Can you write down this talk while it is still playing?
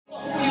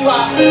you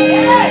are.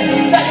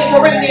 2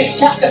 Corinthians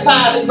chapter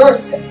 5 and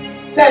verse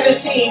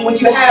 17. When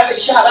you have it,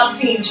 shout, I'm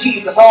Team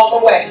Jesus all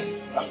the way.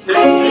 I'm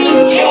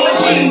Team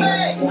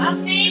Jesus.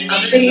 I'm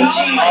Team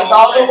Jesus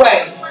all the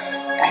way.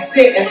 That's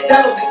it. That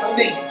settles it for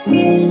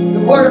me.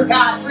 The word of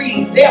God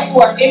reads,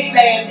 therefore, if any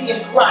man be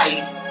in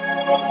Christ,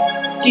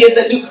 he is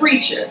a new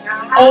creature.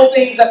 All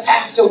things are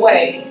passed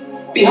away.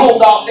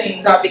 Behold, all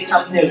things are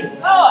become new.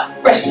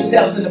 Rest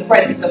yourselves in the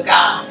presence of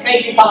God.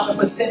 Thank you, Father,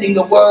 for sending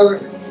the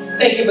word.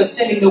 Thank you for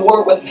sending the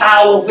word with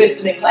power,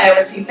 wisdom, and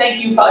clarity.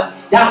 Thank you for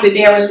Dr.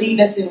 Darren leading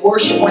us in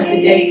worship on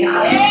today,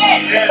 God.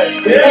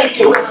 We thank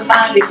you. We're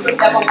reminded you'll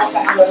never walk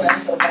out of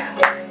us, oh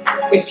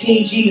God. We're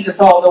Team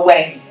Jesus all the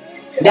way.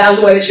 Now,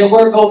 Lord, as your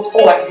word goes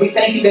forth, we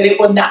thank you that it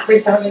will not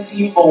return into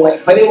you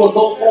void, but it will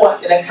go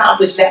forth and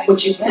accomplish that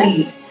which you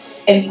please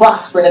and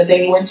prosper the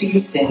thing whereunto you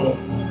send it.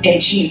 In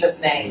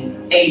Jesus' name,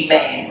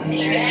 amen.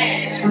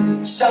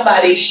 Amen.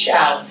 Somebody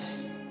shout,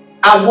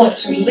 I want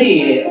to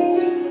live.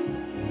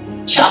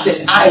 Shout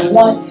this, I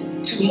want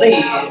to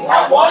live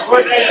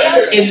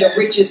in the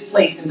richest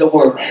place in the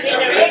world.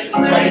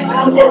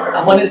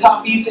 I want to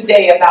talk to you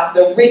today about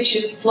the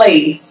richest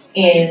place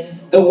in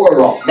the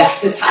world.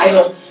 That's the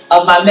title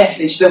of my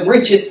message, the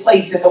richest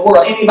place in the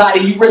world.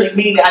 Anybody, you really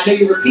mean it? I know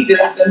you repeated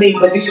after me,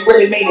 but do you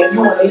really mean it? You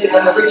want to live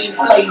in the richest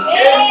place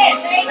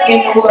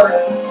in the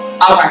world?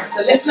 All right,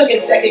 so let's look at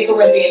 2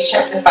 Corinthians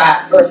chapter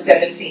 5, verse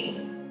 17.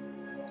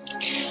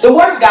 The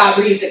word of God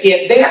reads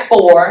again,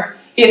 therefore,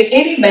 if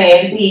any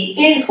man be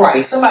in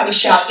Christ, somebody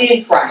shout,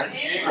 in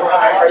Christ,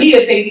 he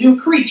is a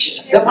new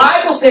creature. The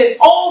Bible says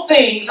all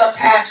things are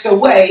passed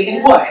away,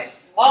 and what?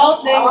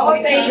 All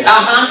things.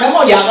 Come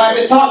on, y'all got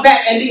to talk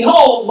back. And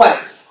behold,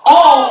 what?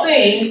 All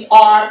things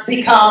are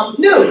become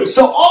new.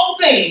 So all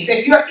things,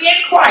 if you're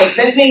in Christ,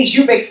 that means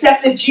you've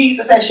accepted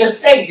Jesus as your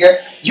Savior.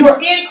 You're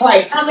in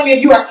Christ. How many of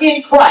you are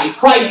in Christ?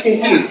 Christ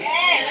in you.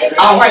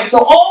 All right,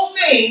 so all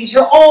things,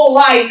 your old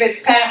life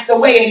is passed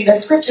away, and the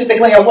scriptures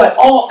declare what?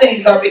 All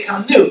things are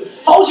become new.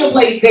 Hold your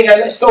place there.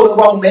 Let's go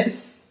to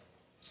Romans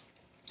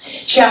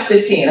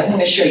chapter 10. I'm going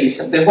to show you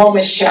something.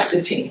 Romans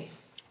chapter 10.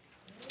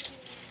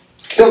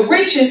 The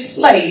richest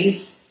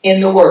place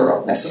in the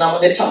world. That's what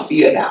I'm going to talk to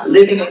you about.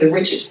 Living in the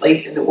richest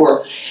place in the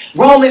world.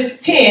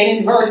 Romans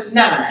 10 verse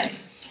 9.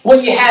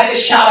 When you have it,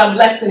 shout, I'm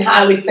blessed and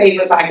highly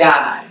favored by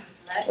God.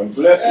 I'm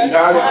blessed and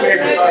highly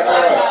favored by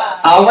God.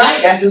 All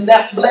right, that's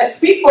enough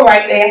blessed people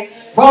right there.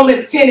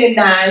 Romans 10 and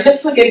 9.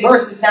 Let's look at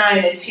verses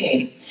 9 and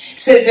 10. It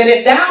says that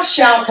if thou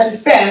shalt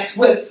confess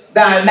with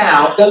thy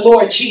mouth the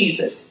Lord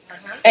Jesus,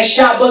 and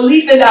shalt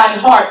believe in thine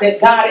heart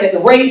that God hath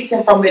raised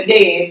him from the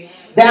dead,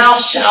 thou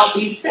shalt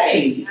be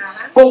saved.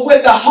 For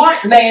with the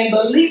heart man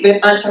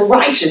believeth unto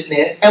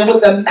righteousness, and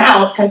with the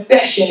mouth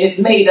confession is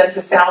made unto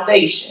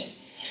salvation.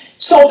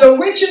 So the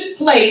richest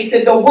place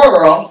in the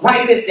world,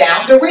 write this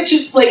down, the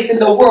richest place in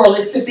the world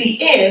is to be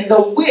in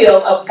the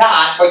will of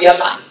God for your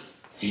life.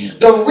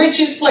 The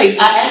richest place,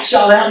 I asked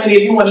y'all how many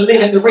of you want to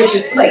live in the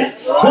richest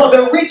place. Well,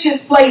 the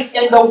richest place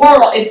in the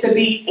world is to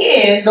be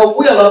in the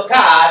will of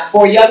God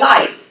for your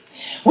life.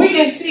 We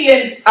can see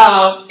in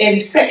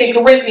 2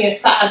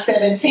 Corinthians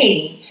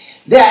 5:17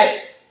 that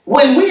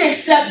when we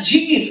accept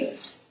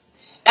Jesus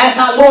as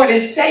our Lord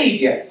and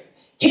Savior,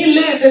 he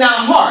lives in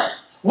our heart,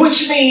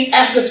 which means,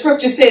 as the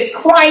scripture says,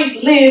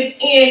 Christ lives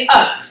in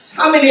us.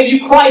 How many of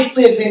you, Christ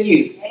lives in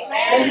you?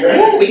 Amen.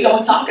 We're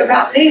going to talk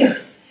about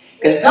this.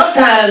 Because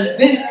sometimes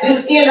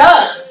this in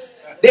us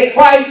that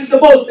Christ is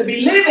supposed to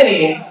be living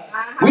in,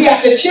 we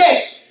have to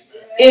check,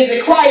 is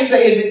it Christ or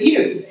is it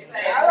you?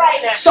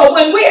 So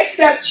when we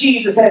accept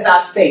Jesus as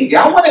our Savior,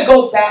 I want to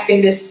go back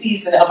in this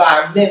season of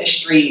our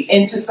ministry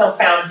into some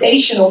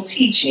foundational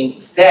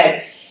teachings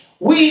that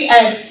we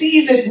as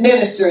seasoned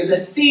ministers,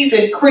 as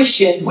seasoned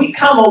Christians, we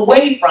come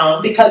away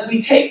from because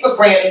we take for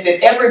granted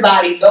that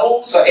everybody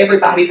knows or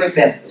everybody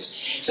remembers.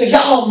 So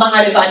y'all don't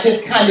mind if I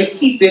just kind of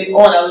keep it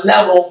on a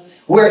level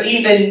where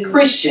even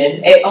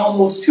Christian at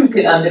almost two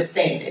can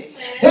understand it.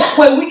 That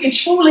way we can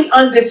truly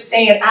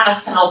understand our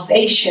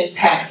salvation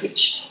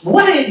package,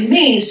 what it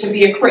means to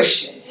be a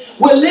Christian.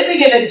 We're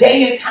living in a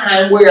day and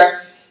time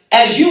where,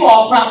 as you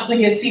all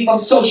probably can see from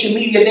social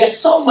media, there's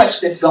so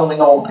much that's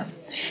going on.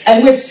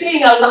 And we're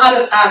seeing a lot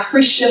of our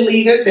Christian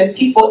leaders and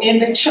people in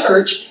the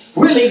church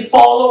really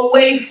fall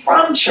away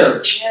from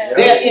church.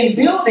 They're in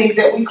buildings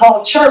that we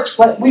call church,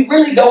 but we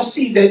really don't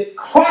see the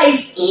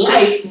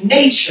Christ-like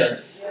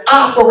nature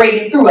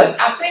operating through us.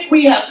 I think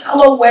we have come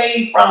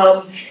away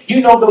from,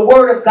 the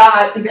Word of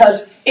God,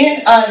 because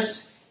in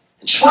us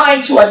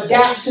trying to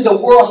adapt to the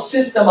world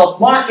system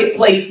of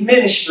marketplace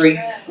ministry,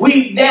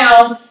 we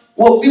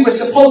were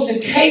supposed to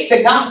take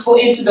the gospel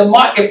into the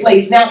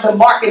marketplace. Now the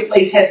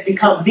marketplace has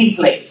become the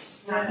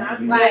place.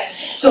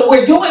 So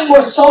we're doing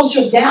more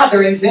social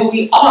gatherings than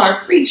we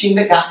are preaching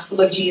the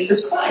gospel of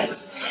Jesus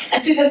Christ.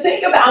 And see, the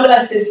thing about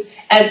us is,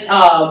 as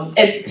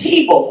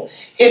people,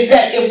 is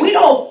that if we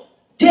don't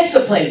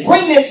discipline,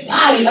 bring this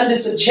body under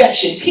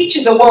subjection,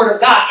 teaching the Word of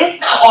God, it's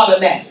not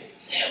automatic.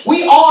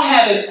 We all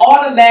have an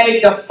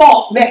automatic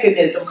default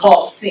mechanism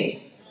called sin.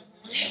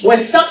 When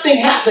something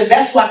happens,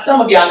 that's why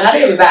some of y'all, not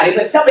everybody,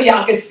 but some of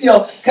y'all can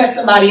still cuss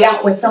somebody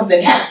out when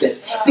something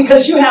happens.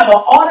 Because you have an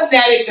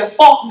automatic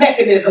default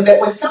mechanism that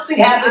when something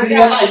happens in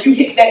your life, you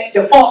hit that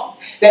default,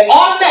 that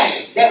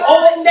automatic, that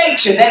old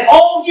nature, that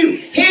old you,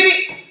 hit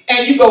it,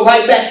 and you go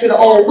right back to the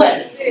old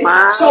way.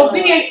 Wow. So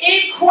being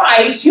in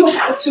Christ, you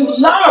have to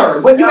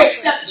learn. When you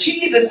accept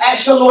Jesus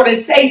as your Lord and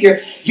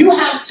Savior, you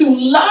have to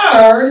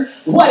learn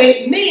what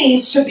it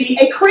means to be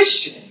a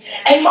Christian.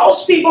 And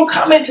most people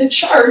come into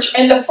church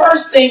and the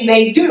first thing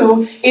they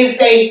do is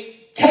they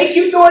take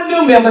you through a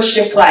new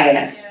membership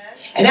class.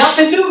 And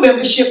after new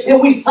membership, then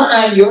we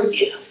find your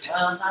gift.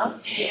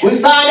 We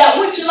find out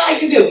what you like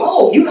to do.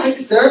 Oh, you like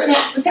to serve in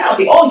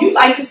hospitality. Oh, you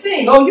like to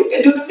sing. Oh, you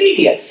can do the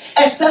media.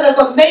 Instead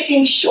of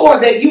making sure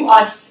that you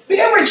are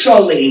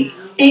spiritually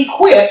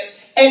equipped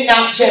and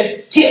not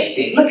just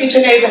gifted. Look at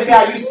your neighbor and say,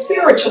 are you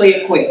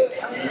spiritually equipped?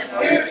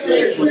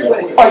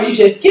 Or are you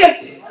just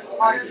gifted?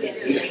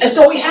 And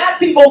so we have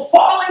people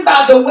falling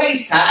by the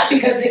wayside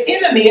because the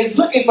enemy is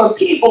looking for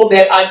people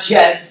that are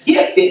just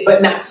gifted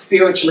but not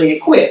spiritually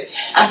equipped.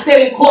 I said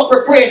in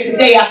corporate prayer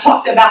today, I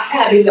talked about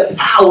having the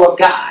power of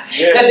God.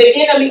 Yeah. That the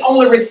enemy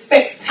only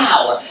respects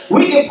power.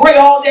 We can pray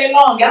all day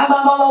long.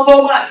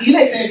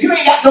 Listen, if you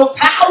ain't got no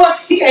power,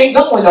 he ain't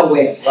going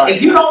nowhere. Right.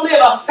 If you don't live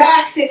a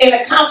fasted and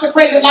a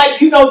consecrated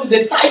life, you know the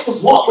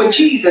disciples walked with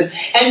Jesus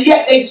and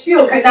yet they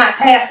still could not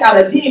cast out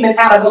a demon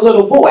out of a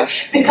little boy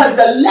because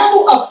the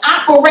level of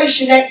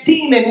operation, that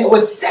demon that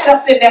was set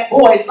up in that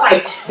boy's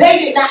life, they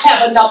did not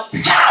have enough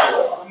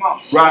power.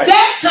 Right.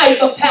 That type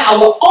of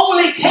power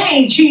only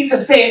came,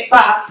 Jesus said,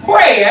 by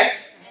prayer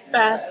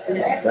and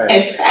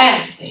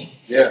fasting.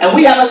 Yeah. And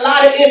we have a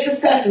lot of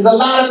intercessors, a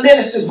lot of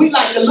ministers. We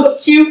like to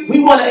look cute.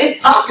 We want to,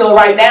 it's popular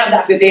right now,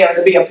 Dr. Darren,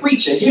 to be a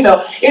preacher. You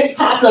know, it's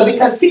popular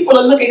because people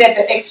are looking at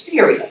the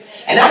exterior.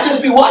 And I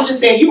just be watching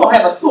saying, you don't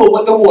have a clue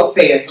what the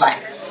warfare is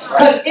like.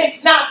 Because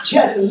it's not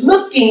just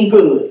looking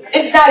good.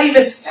 It's not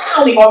even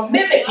sounding or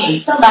mimicking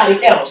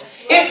somebody else.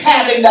 It's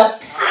having the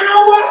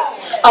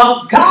power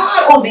of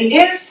God on the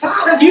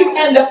inside of you,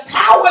 and the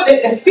power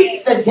that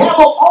defeats the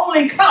devil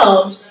only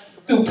comes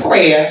through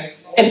prayer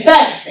and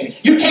fasting.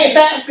 You can't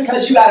fast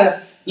because you got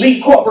to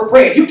lead corporate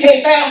prayer. You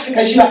can't fast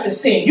because you have to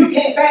sing. You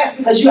can't fast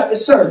because you have to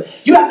serve.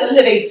 You have to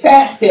live a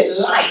fasted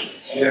life.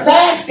 Yeah.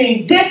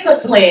 Fasting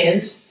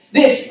disciplines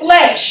this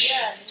flesh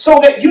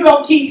so that you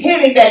don't keep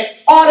hitting that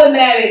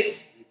automatic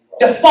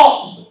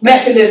default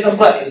mechanism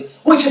button,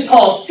 which is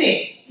called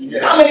sin.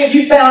 Yeah. How many of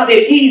you found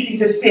it easy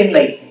to sin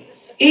lately?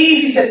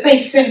 Easy to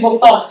think sinful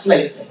thoughts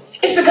lately?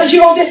 It's because you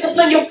don't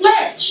discipline your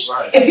flesh.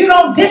 Right. If you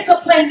don't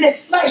discipline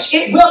this flesh,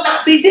 it will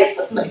not be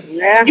disciplined.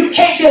 Yeah. You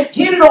can't just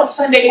get it on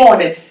Sunday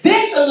morning.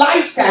 This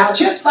lifestyle,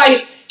 just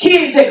like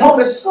kids that go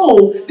to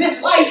school,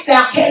 this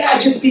lifestyle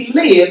cannot just be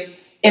lived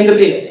in the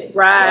building.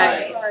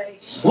 Right.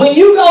 When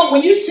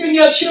you send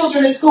your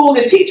children to school,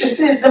 the teacher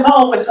sends them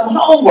home with some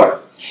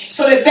homework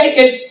so that they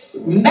can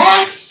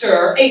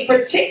master a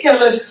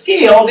particular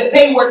skill that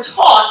they were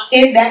taught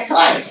in that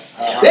class.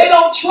 They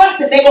don't trust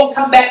it. They're going to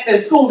come back to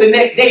school the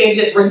next day and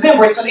just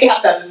remember it, so they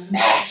have to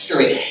master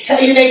it. Tell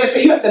your neighbor,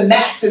 say, you have to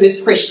master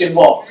this Christian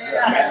walk.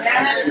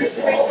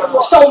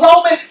 So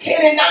Romans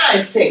 10 and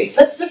 9 says,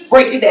 let's just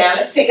break it down.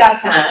 Let's take our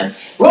time.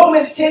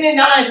 Romans 10 and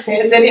 9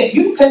 says that if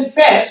you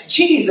confess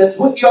Jesus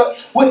with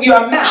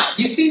your mouth,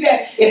 you see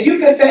that if you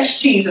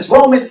confess Jesus,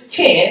 Romans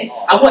 10,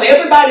 I want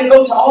everybody to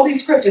go to all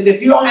these scriptures.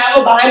 If you don't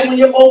have a Bible in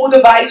your mobile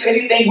device or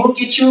anything, we'll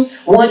get you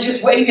one.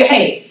 Just wave your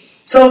hand.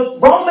 So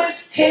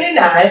Romans 10 and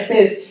 9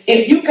 says,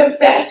 if you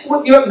confess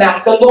with your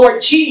mouth the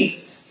Lord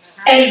Jesus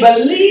and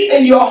believe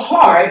in your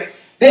heart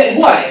that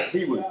what?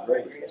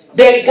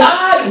 That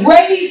God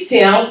raised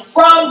him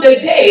from the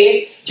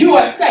dead, you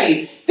are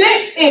saved.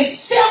 This is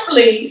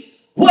simply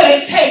what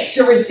it takes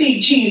to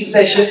receive Jesus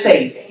as your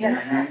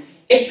Savior.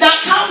 It's not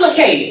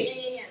complicated.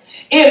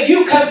 If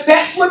you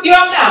confess with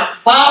your mouth,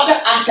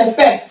 Father, I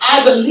confess,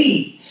 I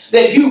believe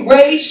that you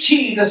raised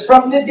Jesus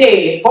from the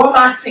dead for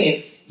my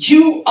sins,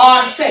 you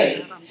are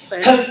saved.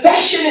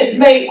 Confession is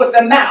made with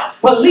the mouth.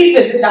 Belief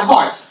is in the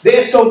heart.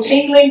 There's no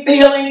tingling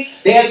feeling.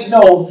 There's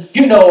no,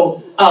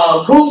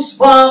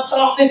 goosebumps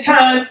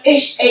oftentimes.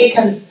 It's a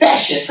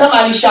confession.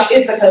 Somebody shout,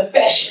 it's a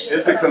confession.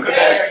 It's a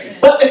confession.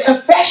 But the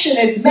confession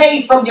is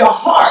made from your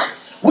heart,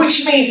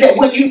 which means that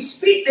when you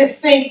speak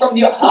this thing from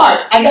your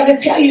heart, I got to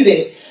tell you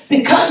this,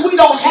 because we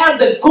don't have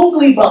the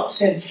googly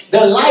bumps and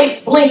the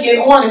lights blinking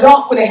on and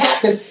off when it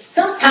happens,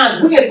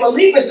 sometimes we as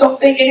believers don't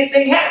think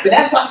anything happened.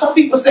 That's why some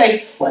people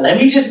say, well, let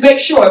me just make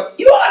sure.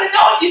 You ought to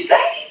know if you're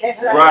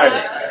saved.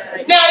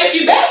 Right. Now, if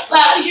you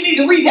backslide, you need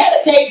to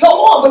rededicate, go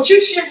on. But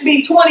you shouldn't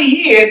be 20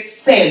 years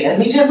saying, let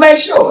me just make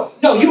sure.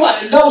 No, you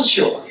ought to know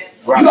sure.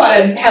 Right. You ought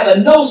to have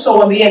a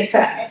know-so on the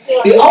inside.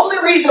 The only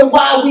reason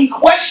why we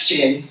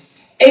question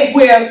if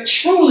we're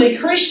truly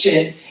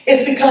Christians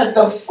is because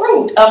the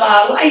fruit of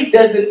our life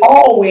doesn't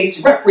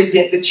always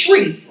represent the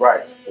tree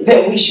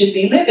that we should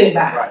be living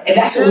by. Right. And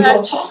that's what we're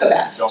going to talk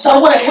about. So I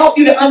want to help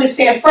you to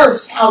understand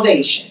first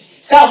salvation.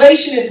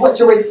 Salvation is what?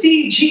 To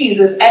receive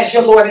Jesus as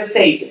your Lord and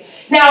Savior.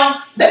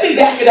 Now, let me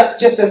back it up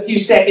just a few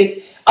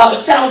seconds.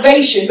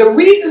 salvation, the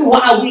reason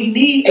why we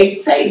need a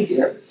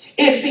Savior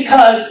is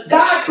because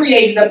God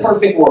created a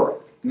perfect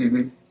world.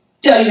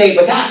 Tell your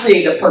neighbor, God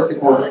created a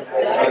perfect world.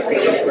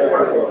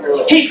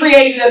 He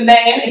created a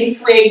man and he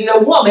created a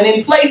woman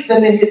and placed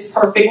them in his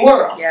perfect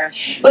world.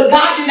 But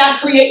God did not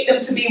create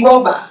them to be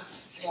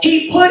robots.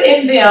 He put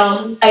in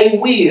them a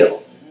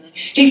will.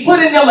 He put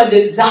in them a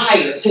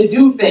desire to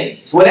do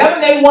things, whatever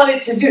they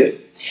wanted to do.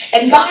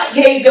 And God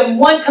gave them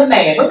one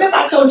command. Remember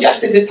I told you, I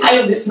said the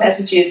title of this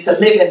message is to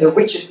live in the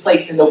richest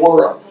place in the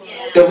world.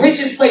 The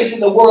richest place in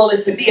the world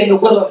is to be in the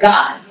will of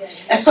God.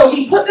 And so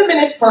he put them in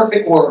his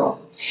perfect world.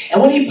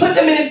 And when he put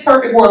them in his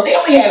perfect world, they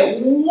only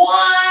had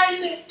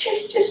one,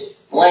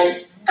 just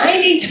one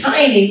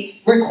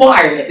tiny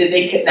requirement that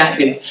they could not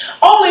do.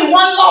 Only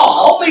one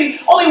law,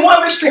 only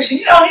one restriction.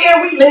 You know,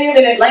 here we live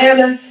in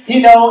Atlanta,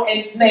 you know,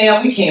 and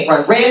man, we can't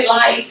run red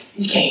lights.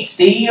 You can't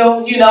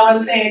steal, you know what I'm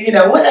saying? You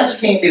know, what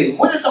else you can't do?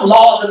 What are some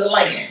laws of the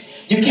land?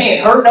 You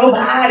can't hurt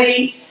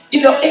nobody.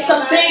 You know, it's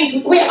some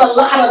things, we have a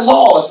lot of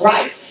laws,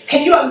 right?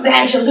 Can you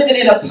imagine living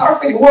in a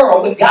perfect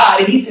world with God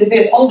and he says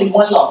there's only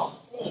one law?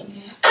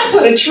 I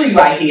put a tree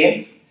right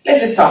here.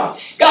 Let's just talk.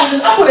 God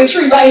says, I put a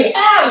tree right here.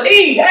 Adam,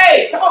 Eve,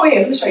 hey, come over here.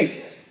 Let me show you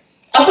this.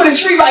 I put a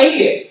tree right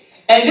here.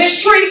 And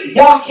this tree,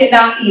 y'all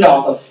cannot eat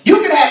off of.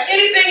 You can have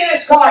anything in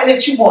this garden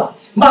that you want.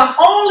 My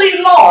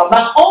only law,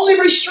 my only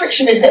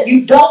restriction is that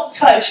you don't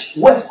touch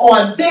what's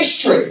on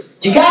this tree.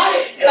 You got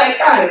it? You're like,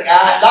 got it,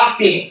 God.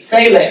 Locked in.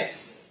 Say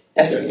less.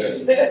 That's what he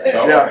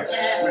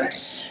said.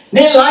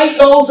 Then life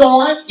goes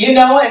on. You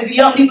know, as the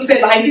young people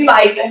say, life be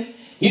life.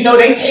 You know,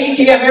 they take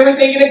care of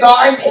everything in the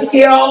garden, take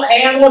care of all the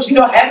animals, you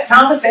know, have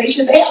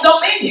conversations. They have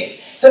dominion.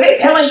 So they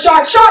telling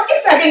Shark,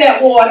 get back in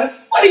that water.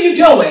 What are you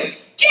doing?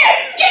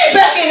 Get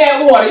back in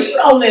that water. You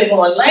don't live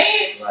on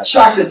land. Right.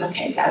 Shark says,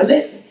 okay, gotta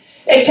listen.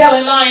 They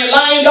telling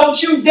Lion,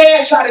 don't you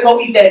dare try to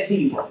go eat that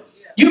zebra.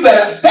 You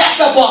better back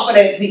up off of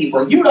that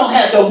zebra. You don't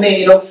have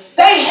dominion.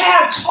 They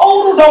have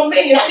total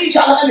dominion. I need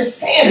y'all to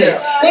understand this.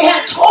 They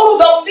have total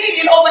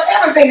dominion over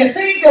everything, the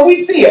things that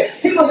we fear.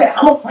 People say,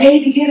 I'm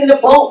afraid to get in the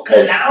boat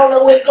because I don't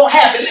know what's going to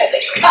happen. Listen,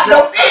 you got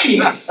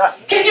dominion.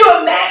 Can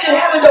you imagine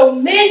having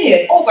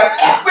dominion over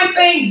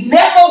everything,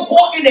 never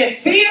walking in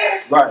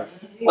fear? Right.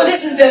 Well,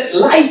 this is the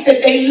life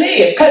that they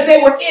live because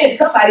they were in,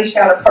 somebody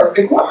shout, a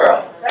perfect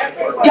world.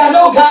 Y'all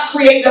know God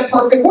created a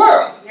perfect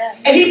world.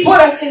 And he put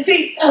us in,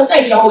 see,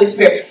 thank you, Holy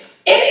Spirit.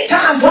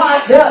 Anytime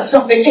God does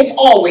something, it's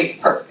always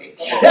perfect.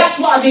 That's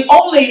why the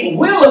only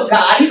will of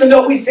God, even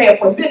though we say a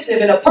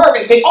permissive and a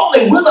perfect, the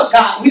only will of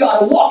God we ought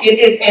to walk in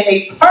is in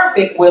a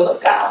perfect will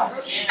of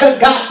God. Because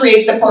God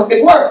created the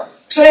perfect world.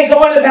 So they're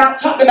going about,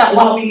 talking about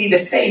why we need a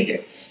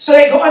Savior. So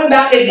they're going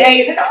about their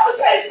day, and then all of a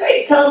sudden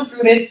Satan comes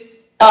through this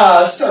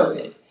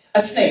serpent,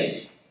 a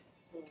snake.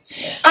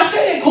 I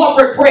said in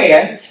corporate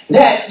prayer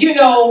that, you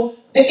know,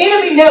 the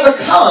enemy never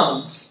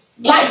comes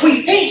like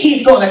we think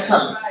he's going to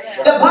come.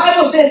 The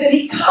Bible says that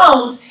he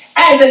comes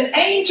as an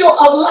angel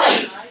of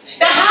light.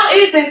 Now, how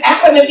is it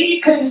Adam and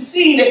Eve couldn't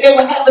see that they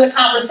were having a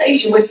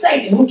conversation with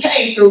Satan who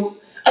came through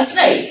a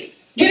snake?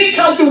 He didn't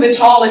come through the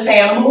tallest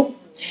animal.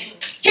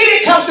 He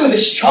didn't come through the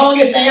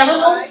strongest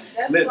animal.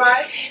 That's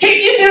right.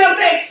 You see what I'm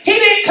saying? He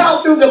didn't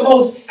come through the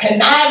most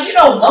conniving. You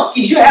know,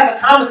 monkeys, you have a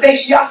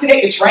conversation. Y'all see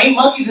they can train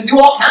monkeys and do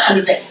all kinds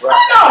of things. Right.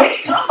 Oh, no, he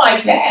didn't come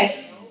like that.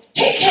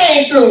 He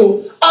came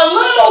through a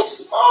little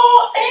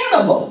small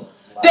animal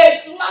that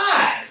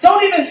slides.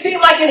 Don't even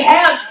seem like it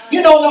have,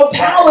 you know, no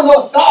power,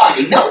 no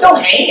authority, no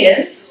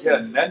hands. Yeah,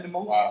 nothing to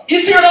move. Wow. You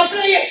see what I'm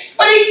saying?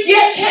 But he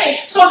yet came.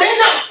 So they're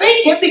not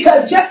thinking,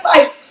 because just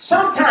like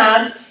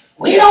sometimes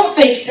we don't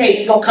think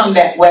Satan's going to come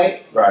that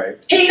way. Right.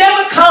 He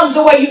never comes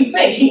the way you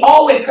think. He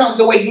always comes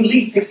the way you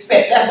least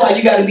expect. That's why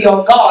you got to be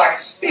on guard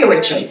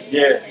spiritually.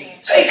 Yeah.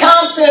 So he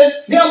comes to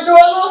them through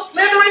a little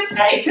slithery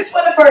snake. This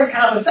was the first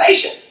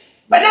conversation.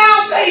 But now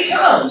Satan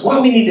comes. Why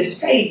we need a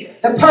Savior,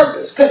 the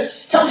purpose.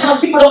 Because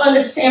sometimes people don't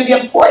understand the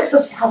importance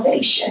of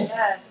salvation.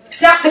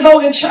 It's not to go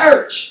to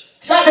church.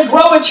 It's not to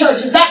grow in church.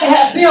 It's not to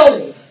have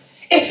buildings.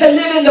 It's to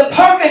live in the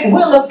perfect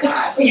will of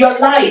God for your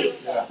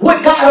life. Yeah.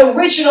 What God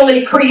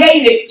originally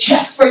created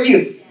just for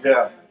you.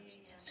 Yeah.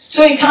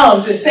 So he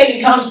comes, and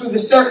Satan comes through the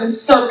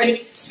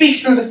serpent,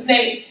 speaks through the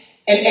snake,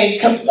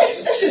 and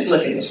let's just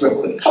look at this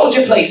real quick. Hold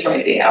your place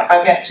right there.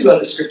 I've got two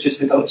other scriptures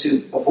to go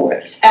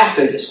to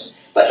after this one.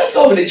 But let's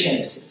go over to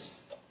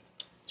Genesis.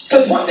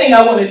 Because one thing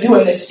I want to do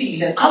in this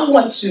season, I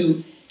want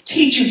to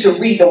teach you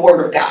to read the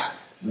Word of God.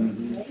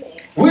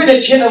 Mm-hmm. We're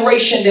the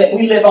generation that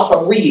we live off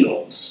of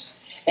reels.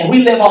 And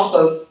we live off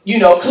of, you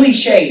know,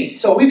 cliches.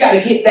 So we've got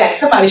to get back.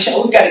 Somebody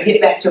shout, we've got to get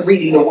back to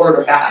reading the Word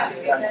of God.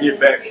 Get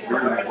back to reading the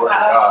Word of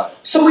God.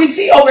 So we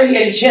see over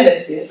here in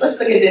Genesis, let's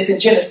look at this in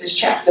Genesis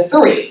chapter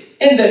 3,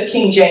 in the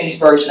King James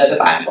Version of the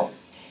Bible.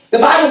 The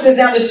Bible says,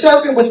 now the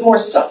serpent was more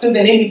subtle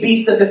than any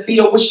beast of the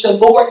field which the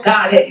Lord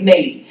God had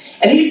made.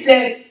 And he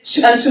said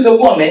unto the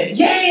woman,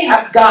 yea,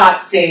 hath God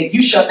said,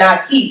 you shall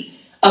not eat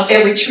of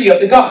every tree of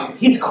the garden.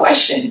 His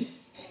question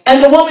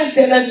And the woman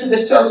said unto the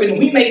serpent,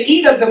 we may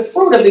eat of the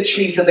fruit of the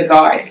trees of the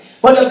garden,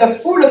 but of the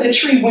fruit of the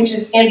tree which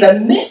is in the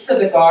midst of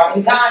the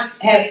garden, God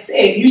hath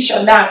said, you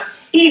shall not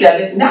eat of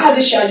it,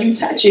 neither shall you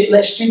touch it,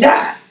 lest you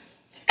die.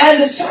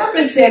 And the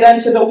serpent said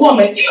unto the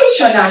woman, you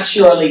shall not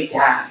surely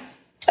die.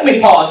 Let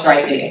me pause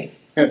right there.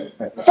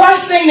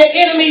 First thing the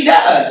enemy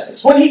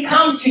does when he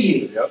comes to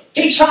you,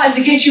 he tries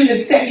to get you to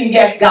second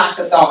guess God's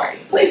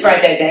authority. Please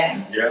write that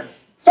down. Yeah.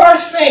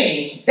 First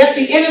thing that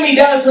the enemy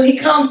does when he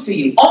comes to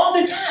you, all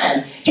the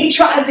time, he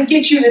tries to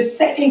get you to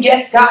second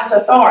guess God's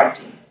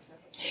authority.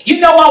 You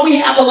know why we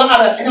have a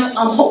lot of, and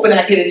I'm hoping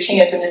I get a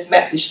chance in this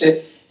message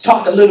to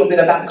talk a little bit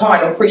about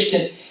carnal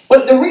Christians.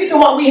 But the reason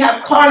why we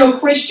have carnal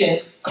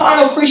Christians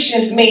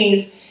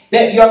means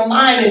that your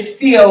mind is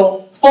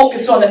still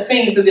focused on the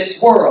things of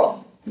this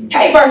world.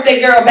 Hey,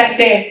 birthday girl back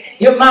there,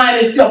 your mind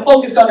is still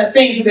focused on the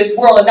things of this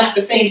world and not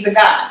the things of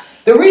God.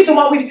 The reason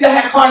why we still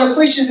have carnal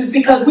Christians is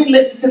because we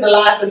listen to the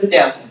lies of the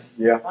devil.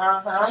 Yeah.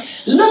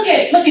 Look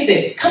at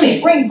this. Come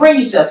in. Bring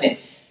yourselves in.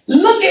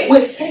 Look at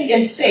what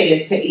Satan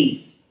says to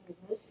Eve.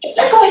 Look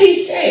at what he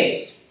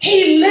says.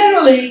 He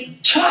literally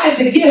tries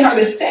to get her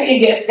to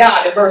second guess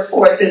God. In verse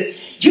 4 it says,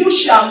 you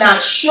shall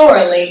not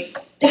surely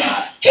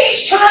die.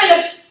 He's trying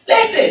to,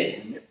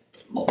 listen,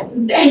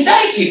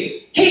 thank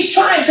you. He's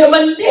trying to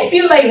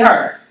manipulate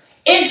her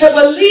into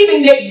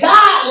believing that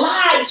God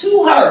lied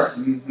to her.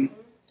 Mm-hmm.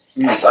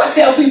 That's why I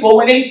tell people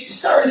when they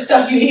certain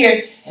stuff you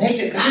hear and they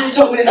say, God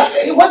told me this. I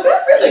said, was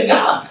that really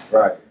God?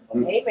 Right.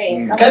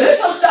 Amen. Because there's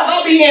some stuff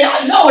I'll be hearing,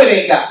 I know it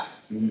ain't God.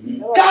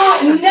 Mm-hmm.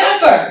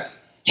 God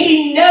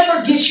he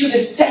never gets you to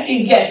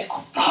second guess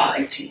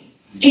authority.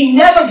 He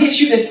never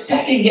gets you to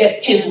second guess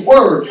his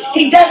word.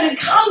 He doesn't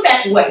come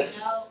that way.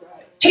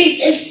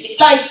 It's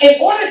like,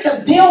 in order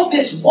to build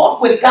this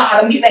walk with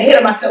God, I'm getting ahead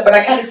of myself, but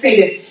I got to say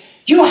this.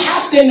 You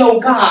have to know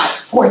God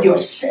for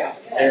yourself.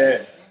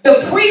 Yeah.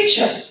 The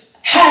preacher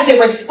has a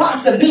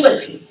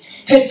responsibility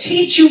to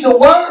teach you the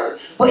word,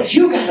 but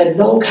you got to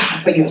know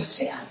God for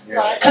yourself.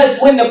 Because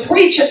when the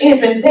preacher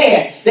isn't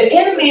there, the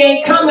enemy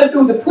ain't coming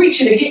through the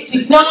preacher to get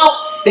to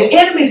know. The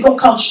enemy's going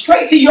to come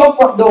straight to your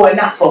front door and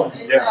knock on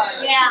it.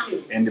 Yeah.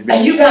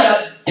 And you got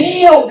to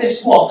build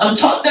this walk. I'm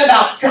talking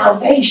about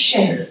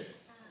salvation.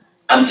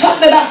 I'm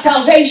talking about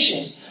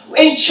salvation.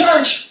 In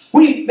church,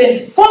 we've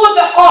been full of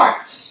the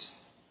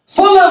arts,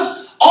 full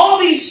of all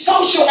these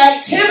social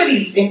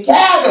activities and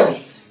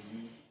gatherings.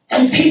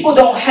 And people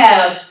don't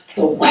have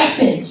the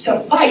weapons to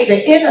fight the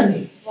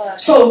enemy.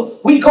 So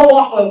we go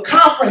off of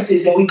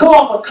conferences and we go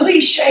off of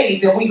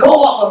cliches and we go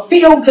off of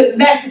feel-good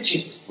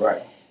messages.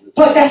 Right.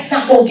 But that's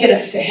not going to get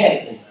us to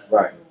heaven.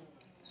 Right.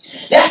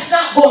 That's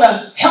not going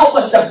to help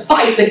us to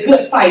fight the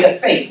good fight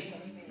of faith.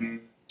 Mm-hmm.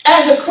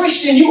 As a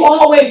Christian, you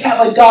always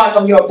have a guard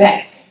on your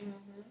back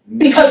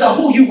because of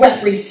who you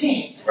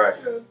represent. Right.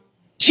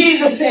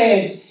 Jesus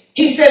said,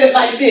 he said it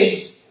like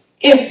this,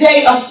 if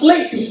they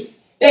afflicted,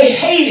 they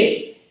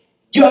hated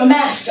your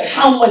master,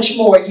 how much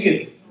more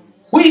you?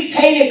 We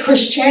painted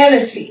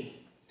Christianity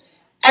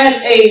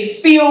as a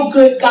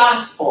feel-good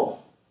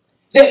gospel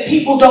that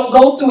people don't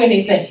go through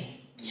anything.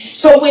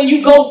 So when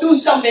you go through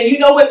something, you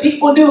know what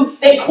people do?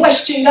 They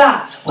question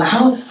God.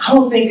 Well, I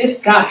don't think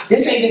this ain't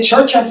the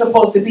church I'm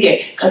supposed to be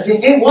at. Because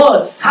if it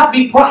was, I'd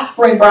be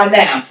prospering by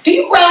now. Do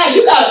you realize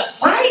you got to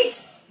fight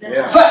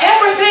for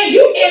everything?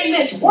 You in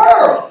this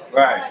world.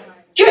 Right.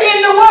 You're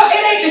in the world.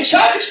 It ain't the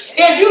church.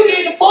 If you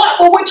didn't fight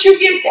for what you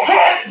get to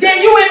have,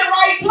 then you're in the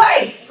right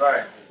place.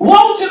 Right.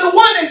 Woe to the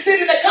one that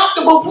sit in a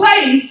comfortable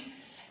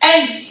place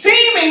and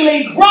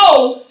seemingly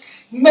grow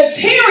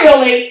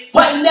materially,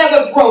 but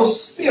never grow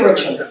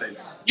spiritually.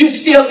 You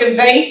still can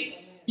vape.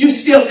 You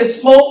still can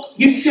smoke.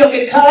 You still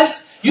can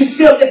cuss. You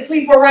still can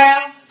sleep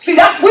around. See,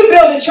 we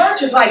building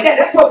churches like that.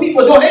 That's what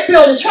people do. They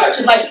building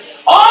churches like,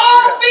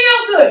 oh,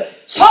 feel good.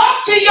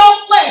 Talk to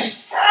your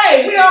flesh.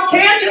 Hey, we don't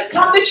care. Just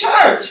come to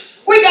church.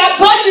 We got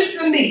budgets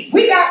to meet.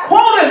 We got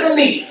quotas to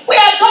meet. We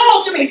got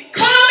goals to meet.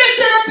 Come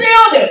into the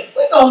building.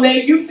 We're going to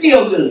make you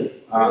feel good.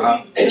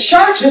 The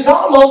church is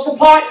almost a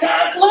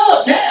part-time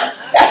club now.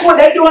 That's what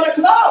they do in the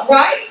club,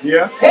 right?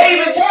 Yeah. They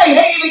even tell you,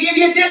 they even give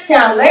you a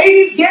discount.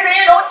 Ladies, get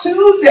in on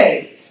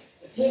Tuesdays.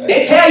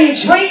 They tell you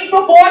drinks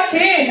before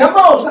 10. Come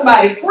on,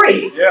 somebody,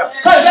 free. Yeah.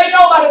 Because they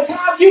know by the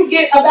time you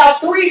get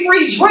about 3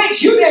 free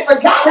drinks, you didn't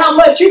forgot how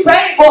much you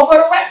paid for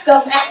the rest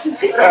of them after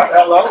 10.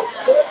 Hello?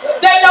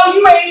 They know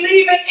you ain't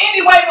leaving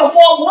anyway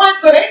before 1,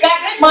 so they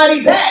got that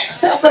money back.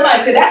 Tell somebody,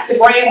 say that's the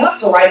grand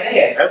hustle right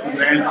there. That's the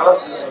grand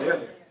hustle.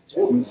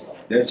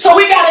 Yeah. So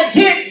we got to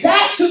get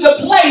back to the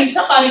place.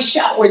 Somebody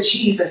shout where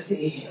Jesus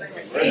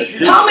is.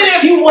 How many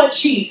of you want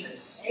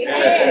Jesus?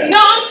 Yeah. No,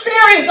 I'm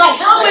serious. Like,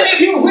 how many of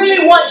you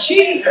really want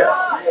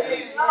Jesus?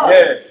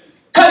 Yes.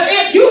 Because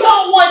if you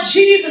don't want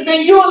Jesus,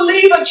 then you'll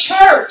leave a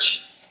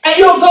church and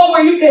you'll go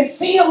where you can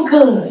feel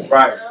good.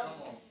 Right.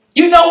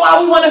 You know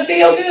why we want to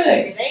feel good?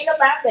 It ain't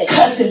about that.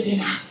 Because it's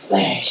in our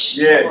flesh.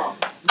 Yeah.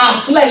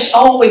 Our flesh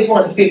always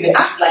want to feel good.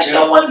 Our flesh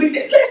don't want to be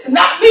there. Listen,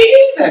 not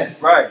me either.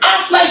 Right.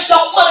 Our flesh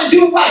don't want to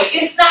do right.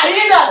 It's not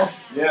in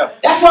us. Yeah.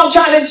 That's why I'm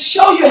trying to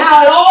show you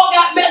how it all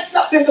got messed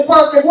up in the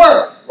perfect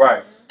world.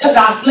 Right. Because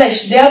our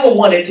flesh never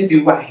wanted to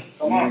do right.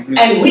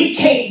 And we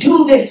can't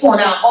do this on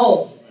our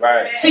own.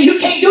 Right. See, you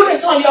can't do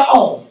this on your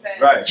own.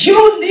 Right.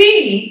 You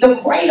need the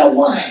greater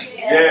one.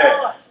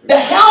 Yeah. The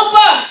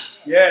helper.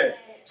 Yeah.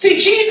 See,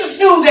 Jesus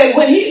knew that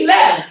when he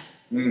left,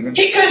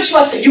 he couldn't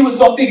trust that you was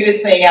going to figure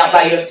this thing out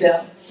by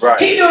yourself. Right.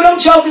 He knew them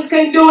jokers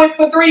couldn't do it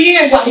for 3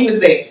 years while he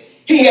was there.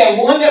 He had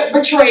one that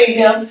betrayed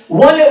him,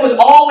 one that was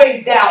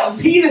always doubting.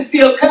 Peter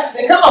still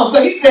cussing. Come on.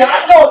 So he said,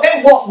 I know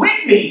they walk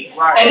with me.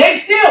 Right. And they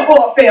still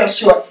fell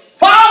short.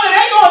 Father,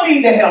 they're going to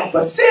need the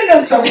helper. Send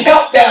them some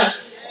help down.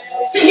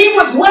 See, he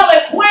was well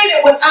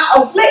acquainted with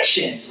our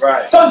afflictions.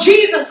 Right. So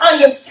Jesus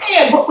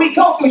understands what we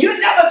go through. You're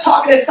never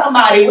talking to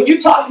somebody. When you're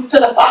talking to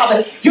the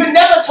Father, you're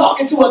never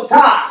talking to a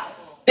God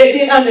that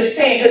didn't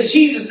understand, because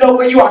Jesus knows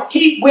where you are.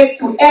 He went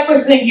through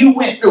everything you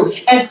went through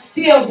and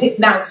still did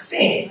not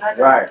sin.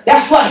 Right.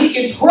 That's why he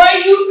can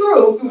pray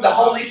you through the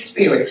Holy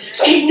Spirit.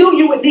 So he knew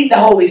you would need the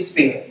Holy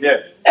Spirit.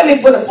 Yeah. Let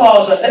me put a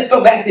pause on. Let's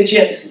go back to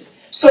Genesis.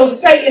 So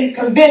Satan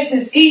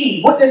convinces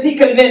Eve. What does he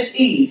convince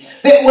Eve?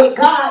 That what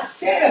God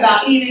said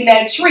about eating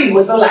that tree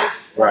was a lie.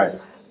 Right.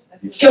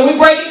 Can we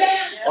break it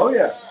down? Oh,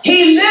 yeah.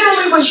 He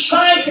literally was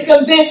trying to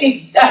convince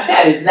Eve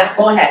that is not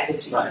going to happen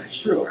to you. Right.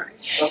 Sure.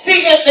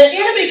 See, if the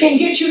enemy can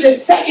get you to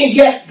second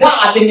guess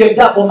God, then you're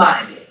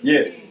double-minded.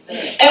 Yeah.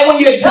 And when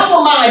you're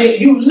double-minded,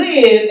 you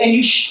live and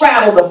you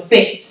straddle the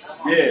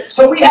fence. Yeah.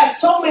 So we have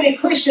so many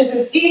Christians,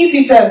 it's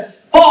easy to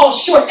fall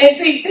short. And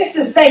see,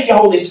 thank you,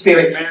 Holy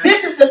Spirit. Amen.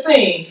 This is the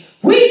thing.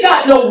 We've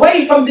gotten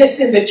away from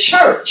this in the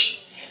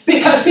church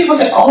because people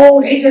say,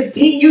 oh, they just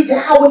beat you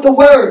down with the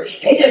word.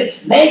 They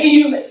just making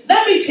you.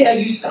 Let me tell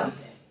you something.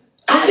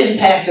 I've been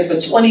pastor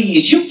for 20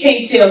 years. You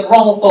can't tell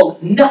grown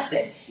folks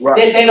nothing. Right.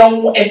 That they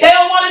don't, if they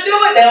don't want to do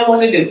it, they don't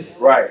want to do it.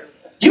 Right.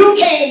 You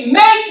can't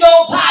make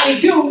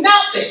nobody do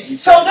nothing.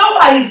 So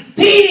nobody's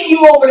beating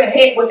you over the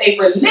head with a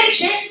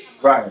religion.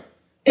 Right.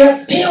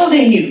 They're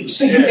building you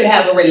so you can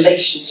have a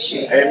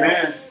relationship.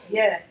 Amen.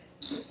 Yes.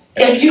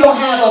 If you don't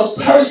have a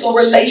personal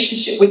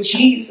relationship with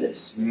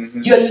Jesus,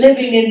 you're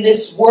living in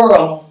this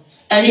world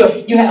and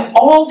you have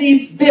all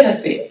these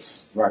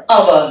benefits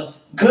of a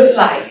good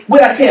life.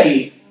 What I tell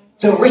you,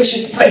 the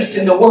richest place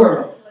in the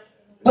world.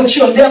 But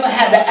you'll never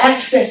have the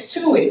access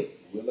to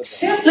it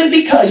simply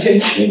because you're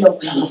not in the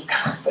will of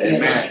God for your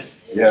life.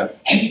 Yeah.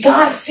 And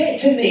God said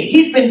to me,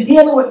 he's been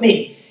dealing with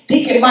me,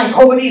 Deacon Mike,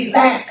 over these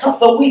last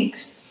couple of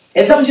weeks,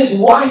 as I'm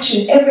just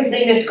watching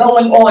everything that's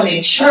going on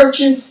in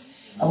churches.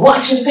 I'm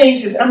watching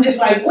things, and I'm just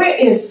like,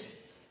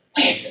 where's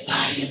the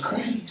body of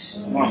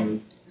Christ?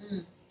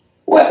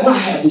 Why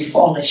have we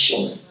fallen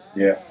short?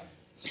 Yeah.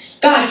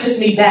 God took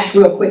me back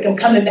real quick. I'm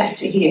coming back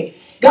to here.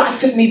 God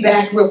took me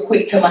back real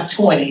quick to my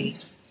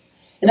 20s.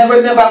 And I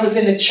remember I was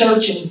in the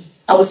church, and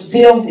I was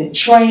built and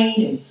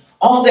trained and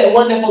all that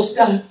wonderful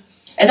stuff.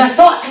 And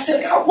I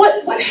said, God,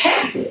 what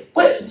happened?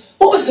 What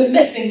was the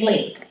missing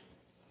link?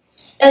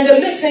 And the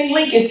missing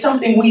link is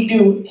something we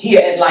do here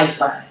at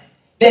Lifeline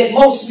that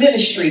most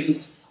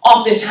ministries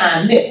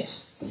oftentimes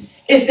miss,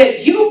 is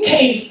that you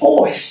can't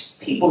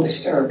force people to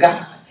serve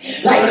God.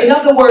 Like, in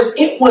other words,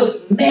 it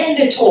was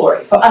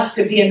mandatory for us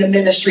to be in the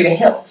ministry of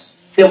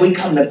helps, that we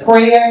come to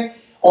prayer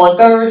on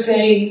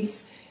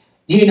Thursdays,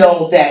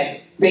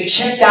 that they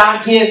checked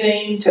our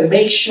giving to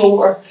make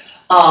sure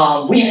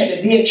we had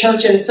to be at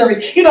church at a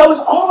certain, it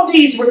was all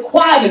these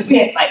requirements. We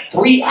had like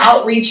 3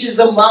 outreaches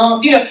a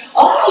month,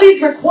 all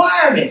these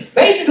requirements.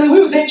 Basically, we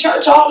was in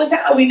church all the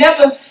time. We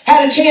never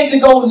had a chance to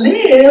go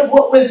live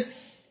what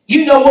was,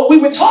 what we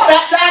were taught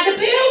outside the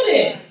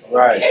building.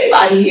 Right.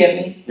 Anybody hear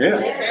me?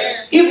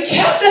 Yeah. You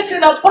kept us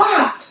in a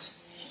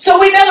box. So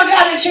we never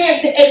got a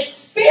chance to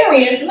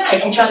experience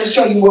life. I'm trying to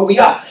show you where we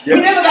are. Yeah.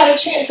 We never got a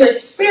chance to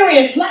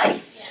experience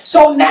life.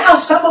 So now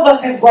some of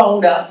us have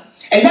grown up.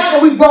 And now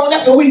that we've grown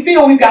up and we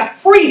feel we've got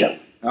freedom.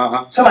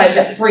 Somebody's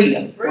got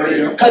freedom.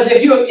 Because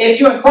if you're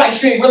in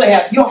Christ, you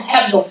don't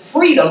have no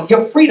freedom.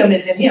 Your freedom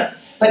is in Him.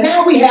 But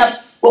now we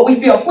have what we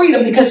feel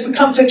freedom because we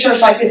come to a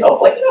church like this.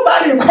 Oh, ain't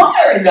nobody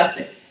requiring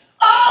nothing.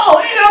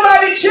 Oh, ain't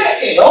nobody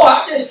checking. Oh,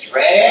 I just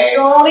drag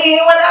on in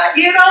when I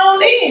get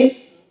on in.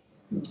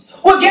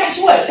 Well,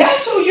 guess what?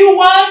 That's who you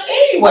was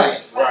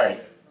anyway.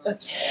 Right. And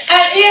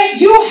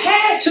if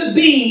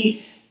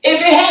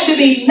it had to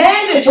be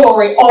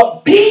mandatory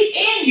or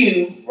be in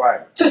you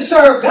to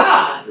serve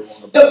God,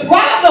 the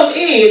problem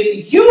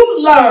is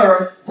you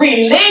learn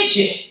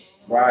religion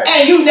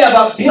and you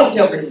never built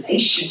a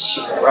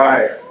relationship.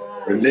 Right.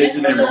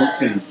 Religion and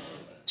routine.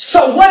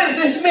 So what is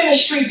this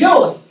ministry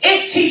doing?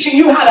 It's teaching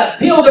you how to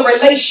build a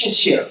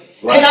relationship.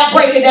 Right. Can I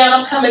break it down?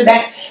 I'm coming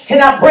back.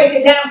 Can I break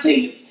it down to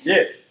you?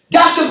 Yes.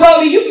 Dr.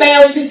 Brody, you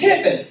married to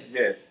Tiffany.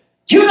 Yes.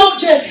 You don't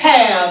just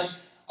have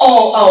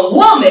a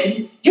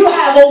woman, you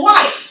have a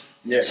wife.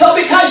 Yes. So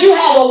because you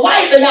have a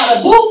wife and not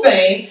a boo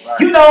thing,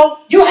 you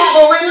have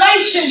a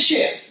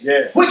relationship.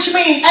 Yes. Which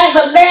means as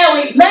a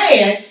married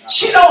man,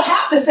 she don't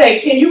have to say,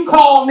 can you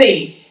call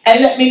me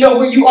and let me know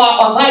where you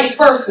are, or vice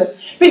versa.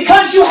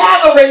 Because you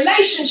have a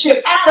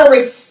relationship out of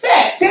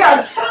respect. There are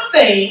some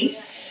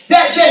things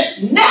that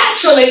just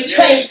naturally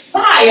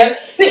transpire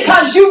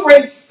because you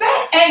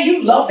respect and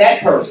you love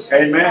that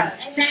person. Amen.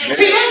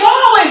 See, there's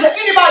always,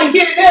 anybody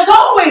get it, there's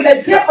always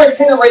a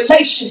difference in a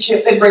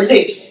relationship and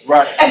religion.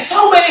 Right. And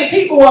so many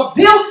people are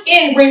built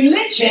in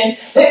religion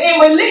that in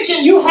religion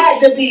it had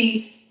to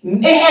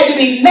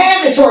be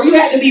mandatory. You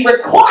had to be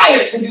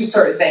required to do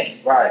certain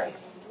things. Right.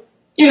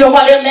 You know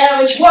why their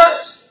marriage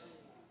works?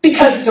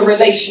 Because it's a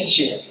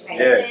relationship.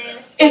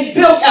 Yes. It's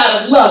built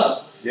out of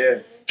love.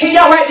 Yes. Can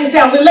y'all write this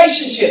down?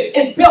 Relationships.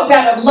 It's built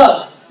out of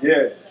love.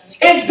 Yes.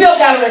 It's built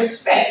out of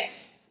respect.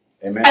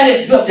 Amen. And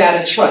it's built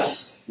out of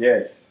trust.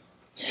 Yes.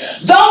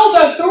 Those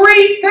are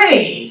three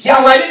things.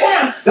 Y'all write it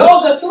down.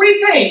 Those are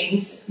three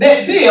things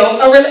that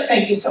build a relationship.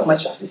 Thank you so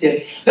much, y'all.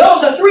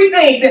 Those are three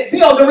things that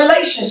build a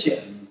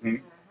relationship.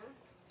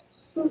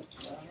 Mm-hmm.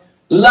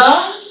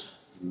 Love,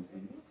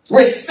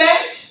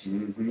 respect,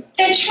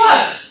 and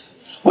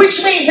trust.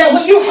 Which means that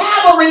when you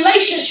have a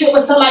relationship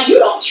with somebody, you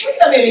don't treat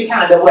them any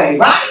kind of way,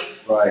 right?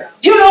 Right.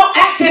 You don't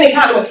act any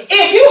kind of way.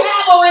 If you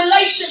have a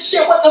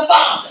relationship with the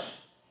Father,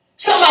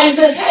 somebody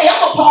says, hey,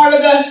 I'm a part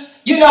of the,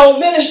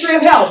 Ministry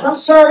of Health. I'm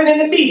serving in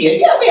the media.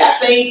 Yeah, we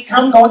have things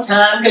come on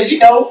time because, you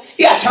got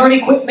to turn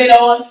equipment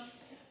on.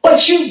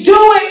 But you do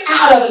it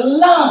out of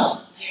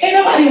love. Ain't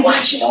nobody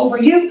watching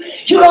over you.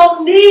 You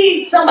don't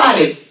need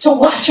somebody to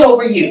watch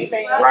over you.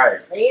 Right.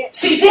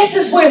 See, this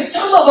is where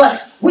some of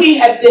us, we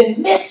have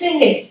been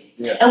missing it.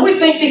 Yeah. And we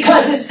think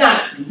because it's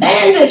not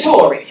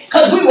mandatory,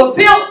 because we were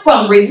built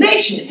from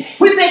religion,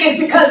 we think it's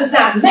because it's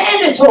not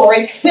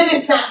mandatory, then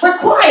it's not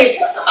required.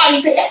 Tell somebody,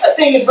 say,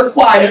 everything is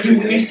required of you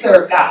when you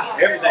serve God.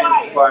 Everything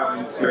is required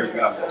when you serve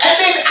God. And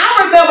then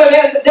I remember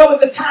there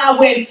was a time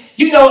when,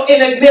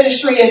 in a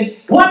ministry, and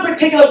one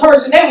particular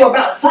person, they were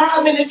about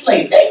 5 minutes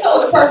late. They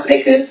told the person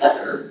they couldn't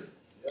serve.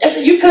 They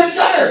said, you couldn't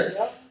serve.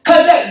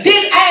 Because they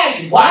didn't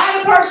ask why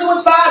the person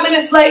was 5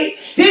 minutes late.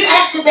 Didn't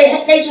ask if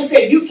they just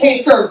said, you can't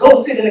serve. Go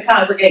sit in the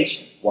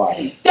congregation. Wow.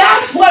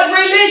 That's what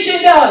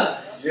religion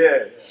does.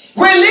 Yeah.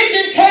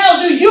 Religion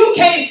tells you you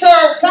can't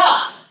serve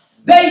God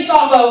based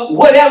off of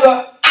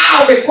whatever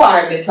our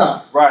requirements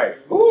are. Right.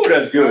 Ooh,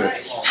 that's good.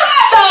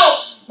 How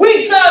about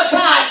we serve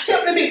God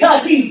simply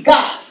because He's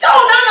God? No,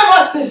 none of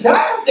us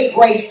deserve the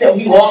grace that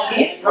we walk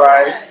in.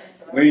 Right.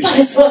 But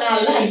it's on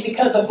our life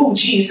because of who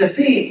Jesus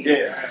is.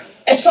 Yeah.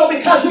 And so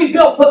because we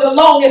built for the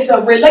longest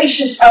a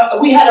relationship,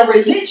 we had a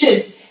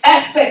religious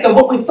aspect of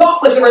what we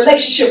thought was a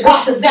relationship. God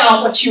says, now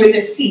I want you in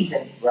this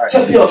season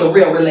to build a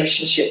real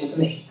relationship with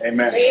me.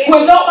 Amen.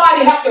 Where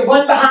nobody have to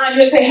run behind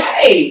you and say,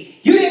 hey,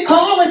 you didn't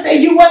call and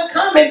say you weren't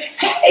coming.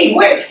 Hey,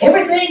 where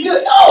everything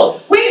good?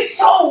 No,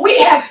 we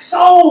have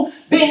so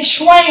been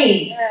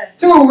trained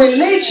through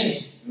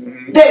religion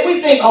that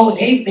we think, oh,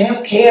 they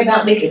don't care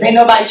about me because ain't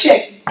nobody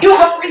check. You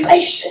have a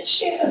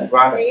relationship.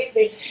 Right.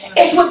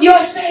 It's with your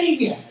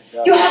Savior.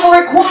 You have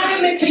a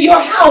requirement to your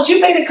house. You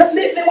made a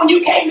commitment when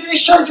you came to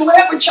this church,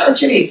 whatever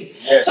church it is.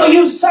 Yes. So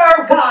you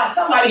serve God.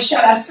 Somebody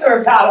shout, I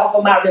serve God off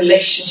of my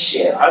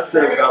relationship. I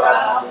serve God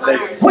off of my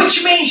relationship.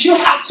 Which means you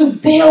have to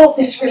build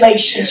this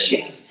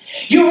relationship.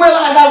 You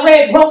realize I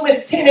read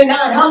Romans 10:9.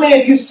 How many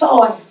of you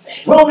saw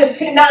it? Romans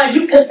 10:9,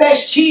 you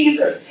confess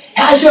Jesus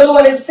as your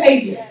Lord and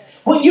Savior.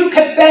 When you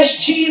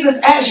confess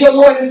Jesus as your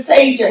Lord and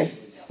Savior,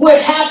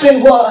 what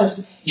happened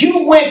was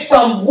you went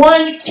from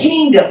one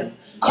kingdom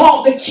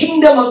called the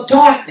kingdom of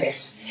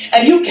darkness,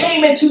 and you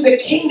came into the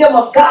kingdom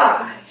of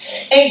God.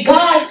 And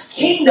God's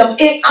kingdom,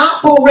 it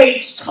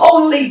operates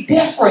totally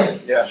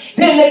different than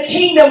the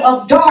kingdom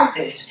of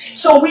darkness.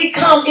 So we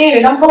come in,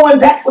 and I'm going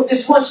back with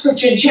this one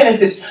scripture in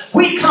Genesis.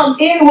 We come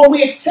in when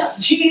we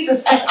accept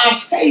Jesus as our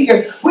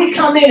Savior. We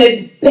come in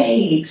as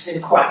babes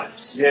in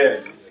Christ. Yeah.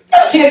 I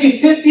don't care if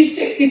you're 50,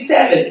 60,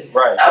 70.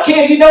 Right. I don't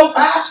care if you know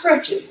 5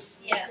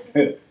 scriptures.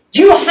 Yeah.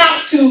 You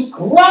have to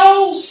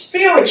grow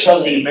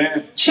spiritually,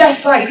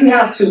 just like you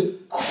have to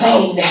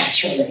grow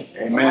naturally.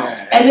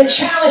 Amen. And the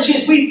challenge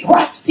is we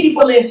thrust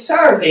people in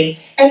serving,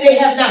 and they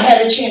have not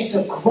had a chance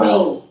to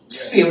grow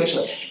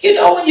spiritually. You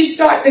know, when you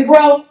start to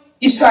grow,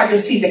 you start to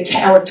see the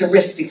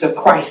characteristics of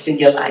Christ in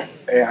your life.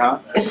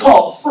 It's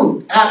called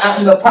fruit.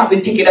 I'm going to probably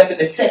pick it up in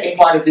the second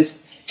part of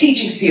this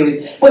teaching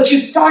series. But you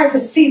start to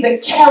see the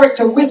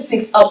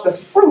characteristics of the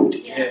fruit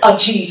of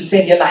Jesus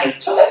in your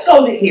life. So let's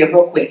go in here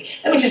real quick.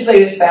 Let me just lay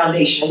this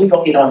foundation, and we're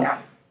going to get on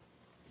out.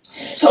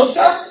 So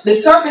the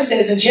serpent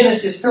says in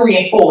Genesis 3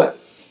 and 4,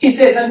 he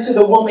says unto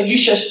the woman, you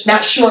shall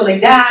not surely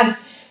die.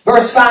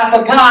 Verse 5,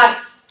 for God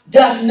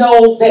doth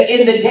know that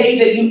in the day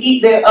that you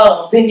eat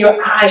thereof, then your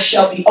eyes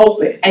shall be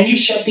opened, and you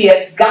shall be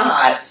as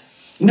gods,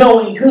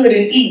 knowing good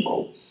and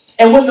evil.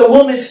 And when the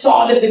woman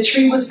saw that the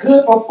tree was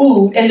good for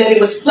food, and that it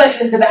was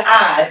pleasant to the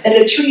eyes, and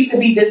the tree to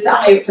be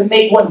desired to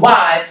make one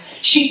wise,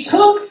 she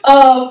took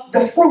of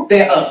the fruit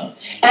thereof,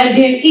 and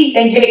did eat,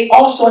 and gave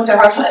also unto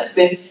her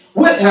husband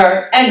with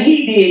her, and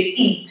he did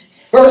eat.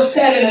 Verse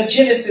 7 of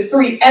Genesis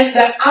 3, and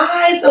the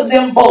eyes of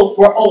them both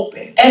were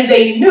open, and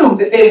they knew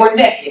that they were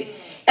naked.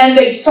 And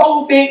they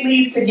sewed fig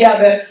leaves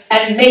together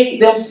and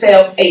made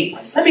themselves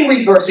aprons. Let me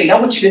read verse 8. I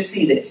want you to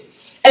see this.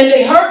 And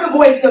they heard the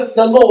voice of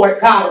the Lord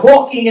God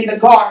walking in the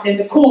garden in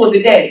the cool of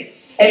the day.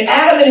 And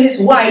Adam and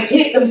his wife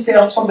hid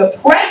themselves from the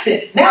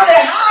presence. Now they're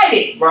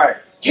hiding. Right.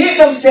 Hid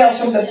themselves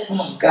from the,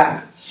 oh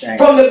God,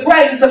 from the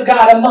presence of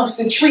God amongst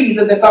the trees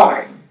of the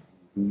garden.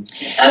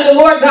 And the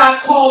Lord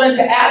God called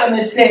unto Adam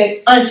and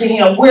said unto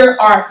him, where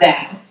art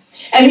thou?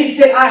 And he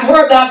said, I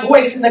heard thy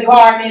voice in the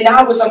garden, and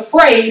I was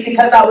afraid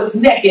because I was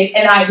naked,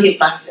 and I hid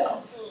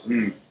myself.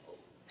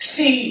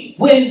 See,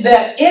 when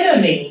the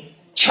enemy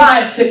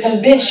tries to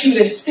convince you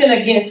to sin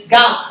against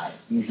God,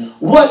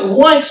 what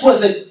once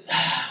was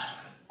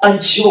a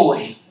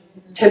joy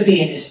to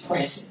be in his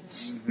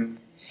presence,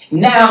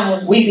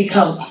 now we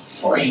become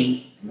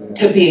afraid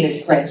to be in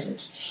his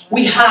presence.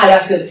 We hide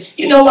ourselves.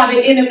 You know why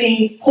the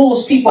enemy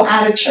pulls people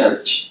out of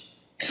church?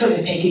 So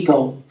that they can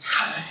go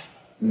hide.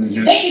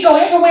 They can go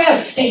everywhere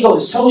else. They can go to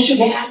social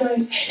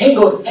gatherings. They can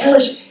go to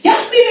fellowship.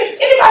 Y'all see this?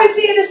 Anybody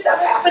seeing this stuff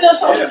happen on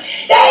social?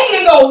 They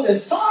can go to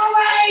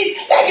sunrise.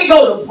 They can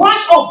go to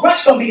brunch. Oh,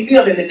 brunch gonna be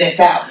filled in the next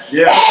hour.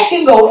 They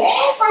can go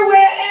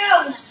everywhere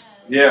else.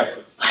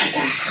 Like the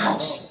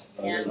house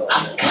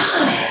of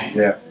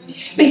God.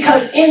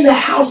 Because in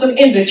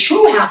the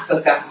true house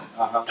of God,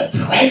 the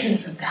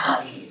presence of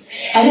God is.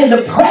 And in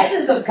the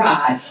presence of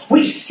God,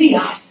 we see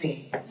our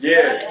sins.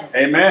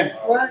 Amen.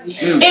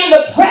 In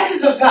the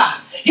presence of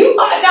God, you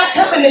might not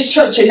come in this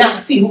church and not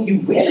see who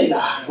you really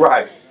are.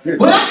 Right.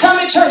 When I come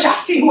in church, I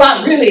see who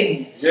I really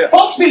am. Yeah.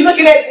 Folks be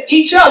looking at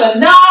each other.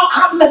 Now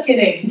I'm looking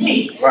at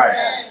me.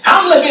 Right.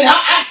 I'm looking,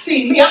 I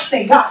see me. I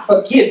say, God,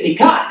 forgive me.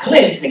 God,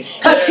 cleanse me.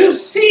 Because you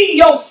see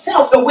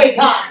yourself the way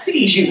God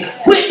sees you.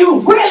 When you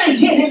really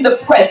get in the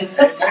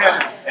presence of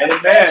God.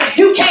 Amen.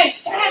 You can't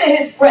stand in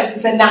his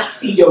presence and not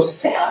see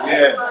yourself.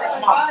 Yeah.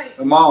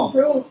 Come on.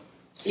 True.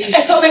 And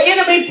so the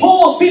enemy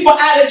pulls people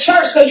out of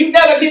church so you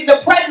never get in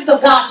the presence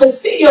of God to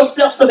see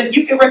yourself so that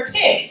you can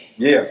repent.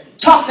 Yeah.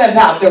 Talking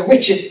about the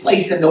richest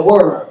place in the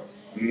world.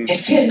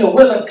 It's in the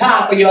will of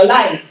God for your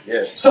life.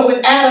 So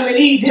when Adam and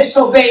Eve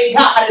disobeyed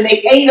God and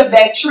they ate of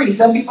that tree,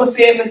 some people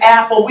say it's an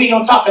apple. We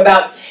don't talk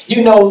about,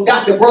 you know,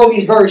 Dr.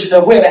 Brody's version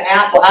of where the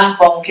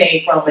iPhone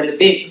came from and the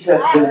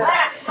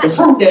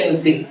fruit that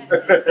was there.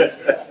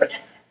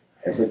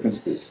 That's a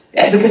conspiracy.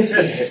 That's a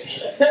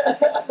conspiracy.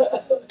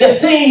 The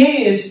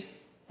thing is,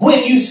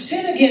 when you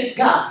sin against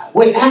God,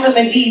 what Adam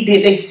and Eve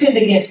did, they sinned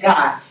against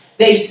God.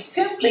 They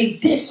simply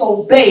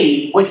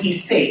disobeyed what he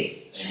said,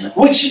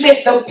 which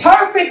meant the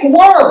perfect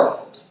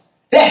world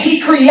that he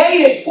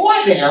created for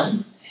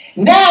them.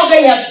 Now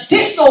they have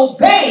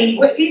disobeyed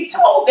what he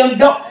told them.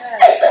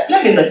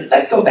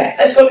 Let's go back.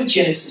 Let's go to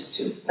Genesis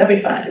 2. Let me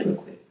find it real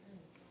quick.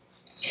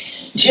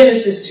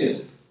 Genesis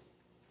 2.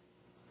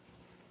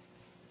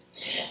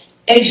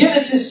 In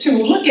Genesis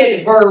 2, look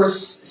at verse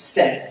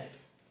 7.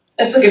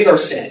 Let's look at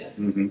verse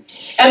 7.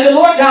 And the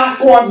Lord God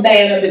formed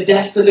man of the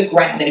dust of the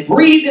ground and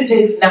breathed into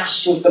his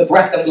nostrils the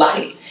breath of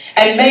life.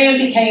 And man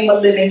became a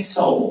living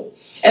soul.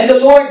 And the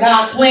Lord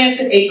God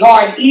planted a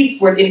garden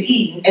eastward in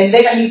Eden. And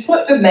there he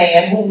put the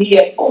man whom he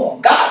had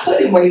formed. God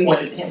put him where he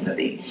wanted him to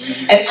be.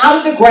 And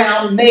out of the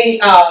ground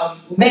made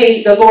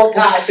the Lord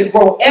God to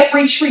grow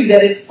every tree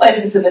that is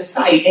pleasant to the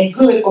sight and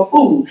good for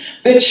food.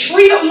 The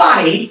tree of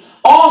life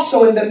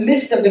also in the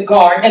midst of the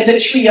garden, and the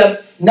tree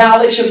of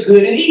knowledge of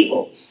good and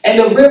evil. And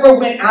the river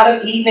went out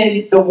of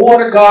Eden, the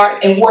water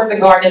guard, and watered the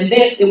garden, and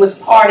thence it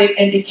was parted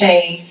and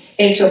became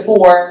into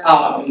four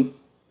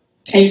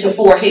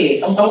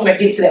heads. I'm going to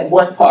get to that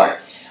one part.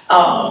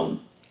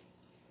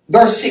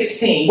 Verse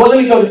 16. Well,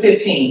 let me go to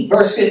 15.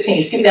 Verse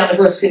 15. Skip down to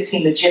verse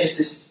 15 of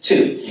Genesis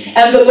 2.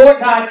 And the Lord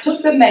God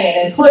took the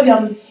man and put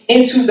him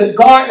into the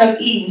Garden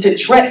of Eden to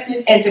dress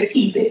it and to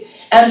keep it.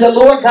 And the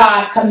Lord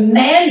God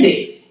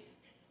commanded.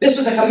 This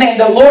was a command.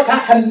 The Lord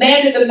God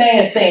commanded the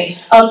man, saying,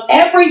 of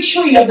every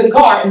tree of the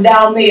garden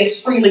thou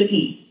mayest freely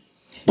eat.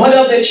 But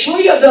of the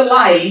tree of the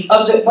life,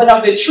 of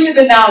the tree of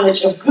the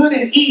knowledge of good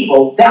and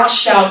evil, thou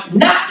shalt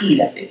not eat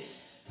of it.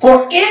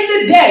 For in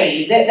the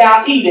day that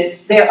thou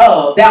eatest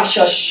thereof, thou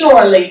shalt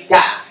surely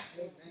die.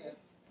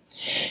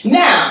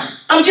 Now,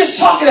 I'm just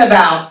talking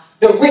about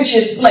the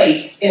richest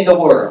place in the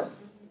world.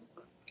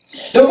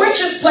 The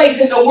richest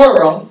place in the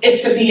world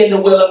is to be in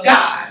the will of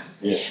God.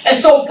 And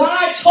so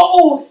God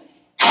told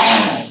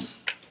Adam,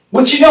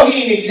 but you know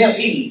he didn't exempt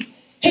Eve.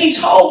 He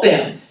told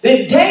them,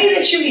 the day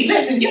that you eat,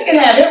 listen, you can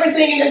have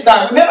everything in this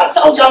garden. Remember I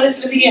told y'all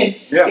this in the beginning.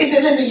 He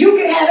said, listen, you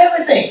can have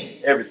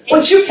everything.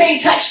 But you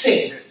can't touch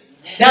this.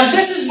 Now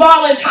this is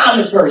Marlyn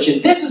Thomas'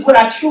 version. This is what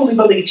I truly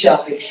believe,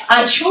 Chelsea.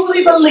 I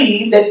truly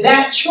believe that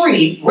that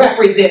tree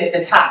represented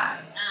the tithe.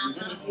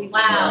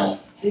 Wow.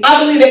 I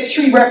believe that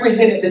tree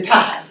represented the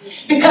tithe.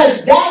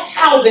 Because that's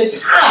how the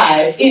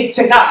tithe is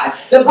to God.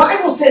 The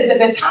Bible says that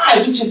the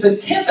tithe, which is a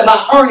tenth of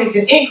our earnings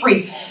and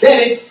increase,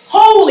 that is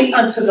holy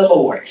unto the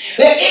Lord.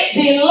 That it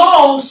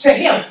belongs to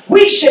him.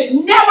 We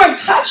should never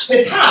touch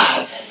the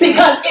tithe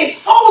because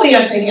it's holy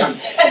unto him.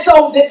 And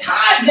so the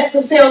tithe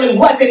necessarily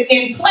wasn't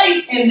in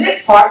place in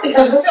this part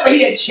because remember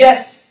he had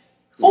just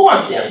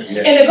formed them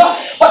in the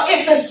garden. But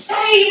it's the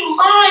same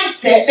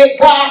mindset that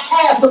God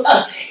has with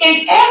us.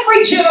 In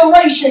every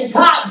generation,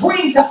 God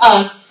brings to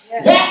us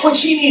that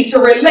which he needs to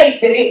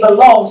relate, that it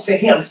belongs to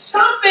him.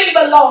 Something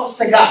belongs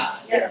to God.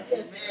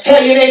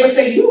 Tell your neighbor,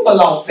 say, you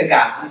belong to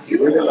God.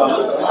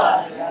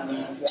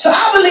 So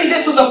I believe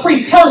this was a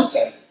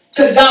precursor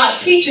to God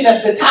teaching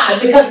us the time,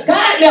 because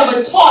God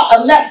never taught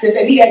a lesson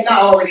that he had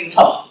not already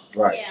taught.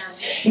 Right.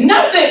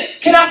 Nothing.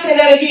 Can I say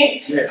that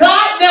again? Yeah.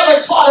 God never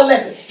taught a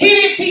lesson. He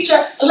didn't teach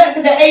a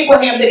lesson to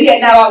Abraham that he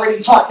had not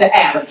already taught to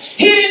Adam.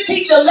 He didn't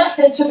teach a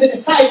lesson to the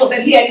disciples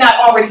that he had not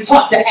already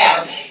taught to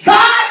Adam.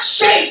 God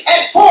shaped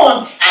and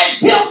formed and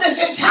built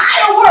this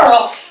entire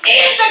world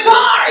in the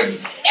garden.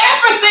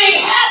 Everything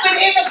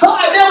happened in the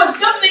garden. There was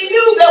nothing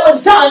new that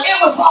was done.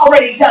 It was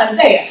already done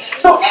there.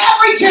 So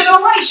every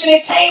generation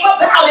it came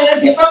about in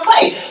a different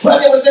way.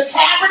 Whether it was the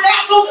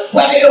tabernacle,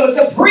 whether it was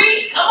the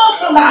priest, come on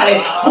somebody.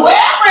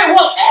 Wherever it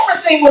was,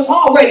 everything was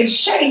already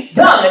shaped,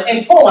 done,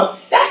 and formed.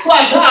 That's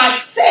why God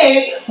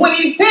said, when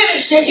he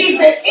finished it, he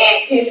said,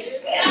 it is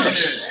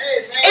finished.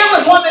 It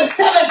was on the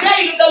seventh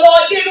day that the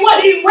Lord did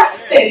what? He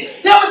rested.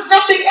 There was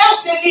nothing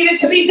else that needed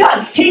to be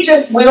done. He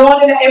just went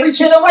on into every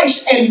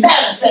generation and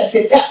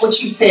manifested that which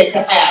he said to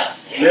Adam.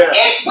 Yeah.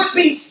 It would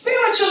be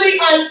spiritually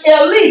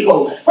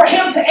illegal for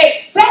him to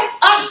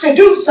expect us to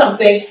do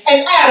something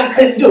and Adam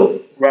couldn't do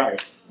it.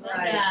 Right.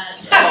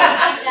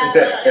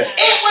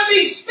 It would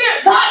be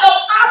spirit. God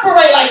don't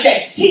operate like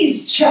that.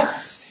 He's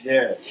just.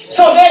 Yeah.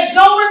 So there's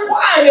no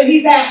requirement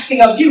he's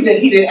asking of you that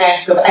he didn't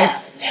ask of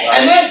Adam. Right.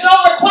 And there's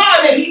no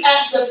requirement he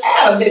asked of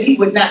Adam that he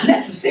would not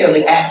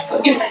necessarily ask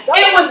of you.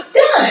 It was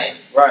done.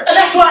 Right. And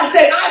that's why I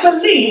said I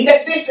believe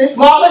that this is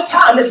Marlyn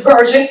Thomas'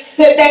 version,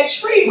 that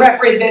tree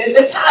represented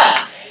the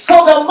time.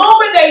 So the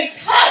moment they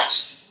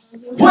touched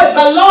what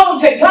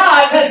belonged to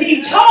God, because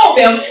he told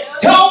them,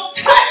 don't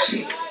touch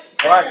it.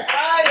 Right.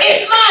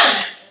 It's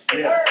mine.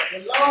 Yeah.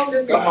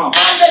 Come on.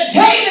 And the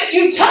day that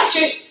you touch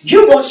it,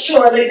 you will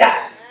surely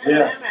die.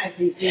 Yeah.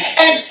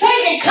 And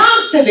Satan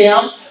comes to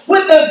them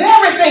with the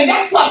very thing.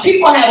 That's why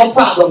people have a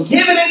problem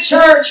giving in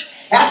church.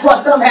 That's why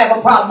some have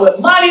a problem with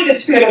money, the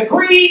spirit of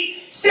greed.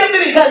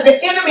 Simply because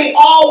the enemy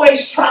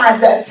always tries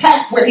to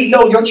attack where he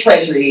knows your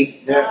treasure is.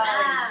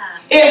 Yeah.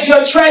 If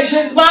your treasure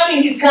is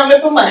money, he's coming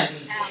for money.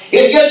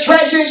 If your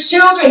treasure is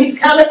children, he's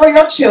coming for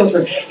your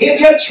children. If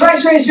your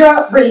treasure is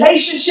your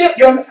relationship,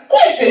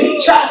 listen,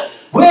 he tried.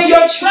 Where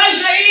your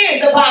treasure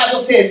is, the Bible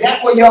says,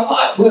 that's where your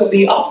heart will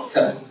be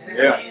also.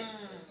 Yeah.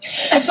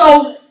 And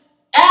so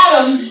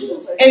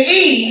Adam and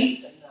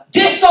Eve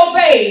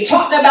disobeyed,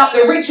 talking about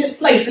the richest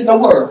place in the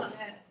world.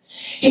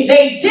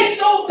 They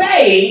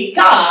disobeyed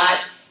God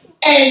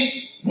and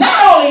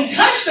not only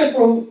touched the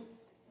fruit,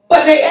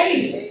 but they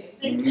ate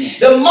it. Mm-hmm.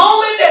 The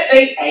moment that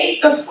they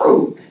ate the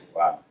fruit,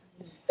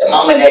 the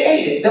moment they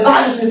ate it, the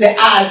Bible says their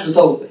eyes was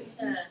open.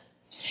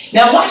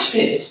 Now watch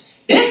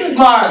this. This is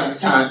Marlyn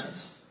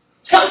Thomas.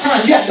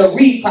 Sometimes you have to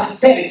read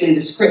prophetically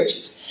the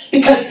scriptures,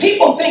 because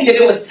people think that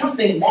it was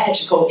something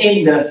magical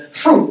in the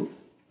fruit.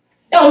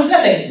 No, it was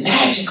nothing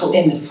magical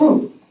in the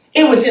fruit.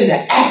 It was in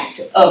the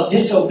act of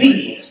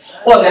disobedience,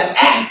 or the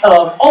act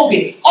of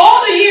obedience.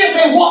 All the years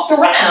they walked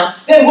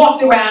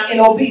around in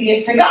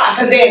obedience to God,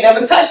 because they had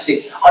never touched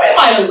it. Or they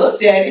might have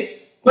looked at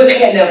it, but they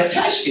had never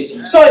touched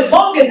it. So as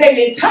long as they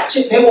didn't touch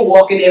it, they were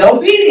walking in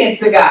obedience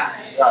to God.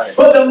 Right.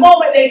 But the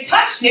moment they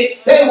touched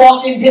it, they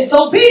walked in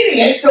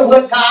disobedience to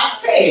what God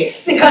said,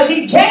 because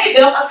he gave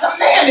them a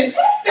commandment.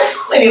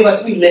 How many of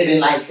us we living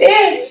like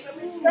this?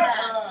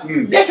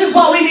 This is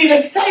why we need a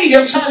Savior.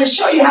 I'm trying to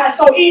show you how it's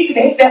so easy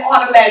to hit that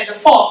automatic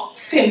default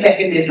sin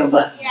mechanism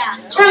button.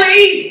 It's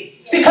really easy,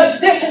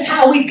 because this is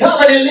how we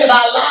govern and live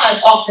our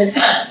lives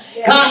oftentimes.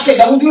 God said,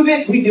 don't do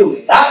this, we do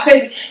it. God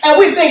said, and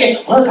we're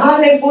thinking, well,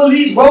 God ain't full of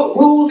these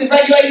rules and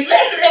regulations.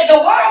 Listen, if the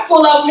world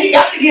full of them, he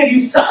got to give you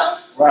some.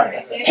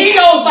 Right. He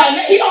knows by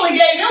now. He only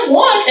gave them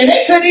one, and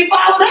they couldn't even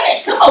follow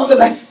that. Come on,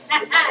 somebody.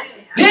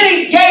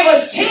 Then he gave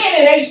us 10,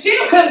 and they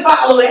still couldn't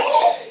follow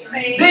that.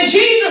 Then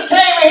Jesus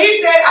came and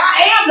he said,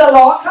 I am the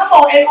Lord. Come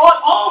on. And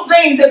on all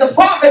things that the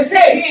prophet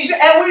said,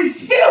 and we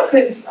still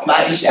couldn't.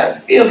 Somebody shout,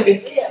 still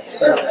couldn't.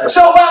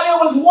 So while there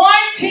was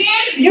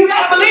 110, you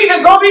got to believe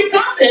there's going to be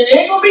something. It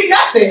ain't going to be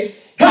nothing.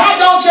 God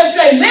don't just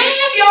say,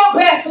 live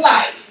your best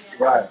life.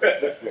 Right.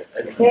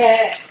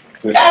 Yeah.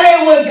 That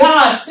ain't what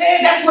God said.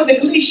 That's what the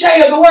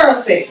cliche of the world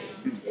said.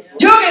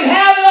 You can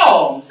have it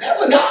all. Is that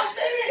what God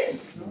said?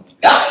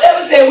 God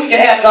never said we can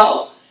have it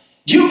all.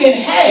 You can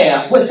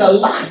have what's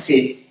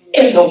allotted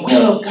in the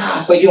will of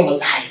God for your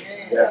life.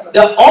 Yeah.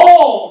 The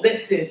all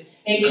that's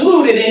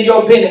included in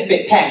your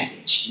benefit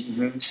package.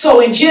 Mm-hmm.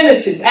 So in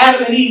Genesis,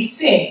 Adam and Eve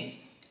sinned.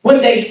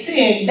 When they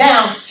sinned,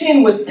 now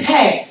sin was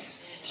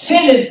past.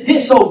 Sin is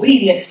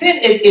disobedience. Sin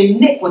is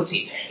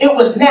iniquity. It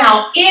was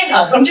now in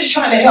us. I'm just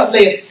trying to help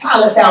lay a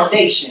solid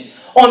foundation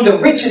on the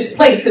richest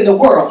place in the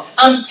world.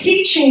 I'm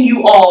teaching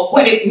you all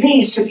what it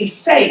means to be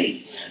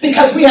saved,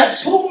 because we have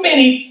too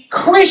many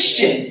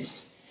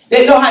Christians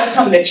that know how to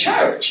come to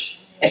church.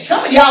 And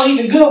some of y'all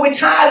even good with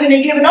tithing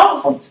and giving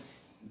offerings.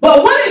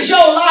 But what is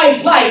your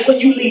life like when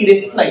you leave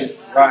this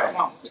place? Right.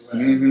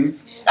 Mm-hmm.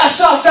 I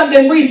saw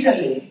something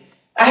recently.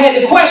 I had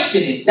to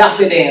question it,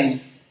 Dr. Dan.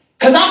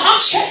 Because I'm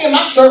checking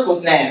my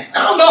circles now. I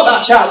don't know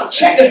about y'all. I'm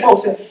checking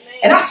folks.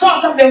 And I saw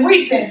something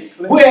recent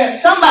where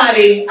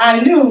somebody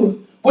I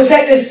knew was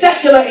at this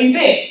secular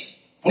event.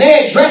 And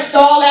they had dressed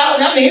all out.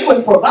 And I mean, it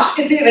was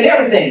provocative and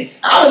everything.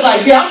 I was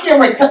like, yeah, I'm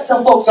getting ready to cut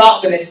some folks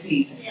off in this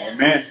season.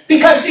 Amen.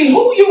 Because see,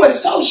 who you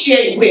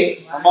associate with,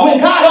 when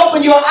God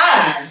opened your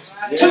eyes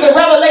to the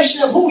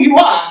revelation of who you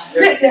are.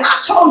 Listen,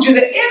 I told you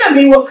the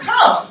enemy will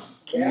come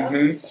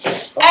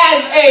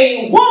as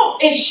a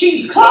wolf in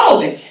sheep's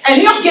clothing.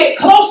 And he'll get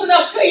close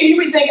enough to you,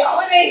 you be thinking,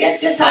 oh,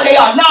 that's just how they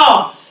are.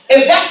 No,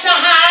 if that's not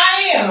how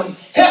I am,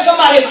 tell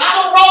somebody, if I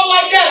don't roll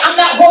like that, I'm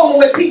not rolling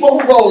with people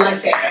who roll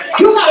like that.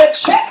 You got to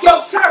check your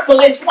circle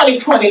in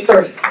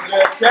 2023.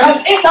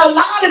 Because it's a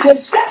lot of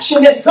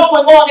deception that's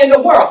going on in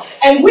the world.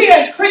 And we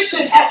as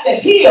Christians have to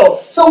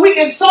heal. So we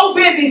get so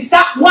busy,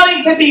 stop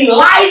wanting to be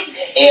liked,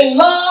 in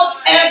love,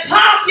 and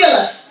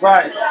popular.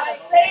 Right.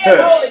 We're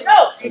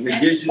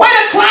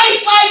the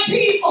Christ-like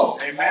people.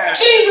 Amen.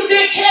 Jesus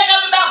didn't care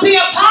nothing about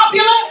being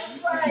popular.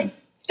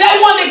 They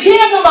want to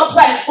give him a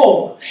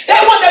platform. They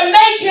want to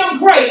make him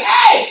great.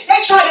 Hey, they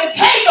try to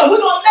take him.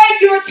 We're going to make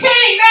you a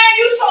king, man.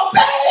 You so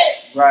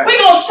bad. Right. We're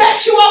going to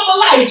set you up for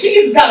life.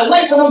 Jesus got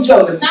away from them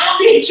jokers. Now I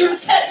need you to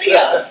set me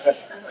up.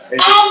 I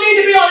don't need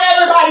to be on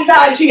everybody's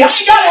IG. I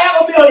ain't got to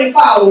have 1 million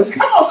followers.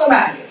 Come on,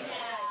 somebody.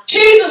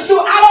 Jesus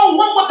knew, I don't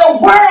want what the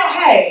world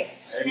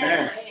has.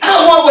 Amen.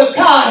 I want what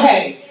God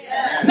has.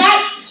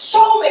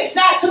 It's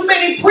not too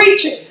many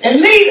preachers and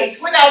leaders.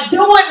 We're not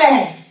doing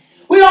that.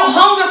 We don't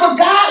hunger for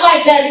God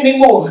like that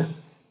anymore.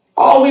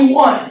 All we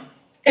want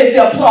is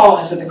the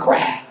applause of the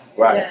crowd.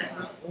 Right.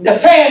 The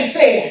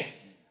fanfare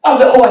of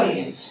the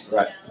audience.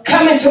 Right.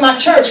 Come into my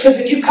church, because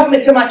if you come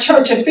into my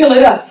church and fill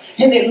it up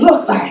and it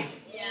look like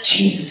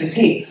Jesus is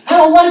here. I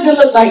don't want it to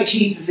look like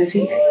Jesus is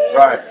here.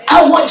 Right.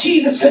 I want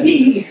Jesus to be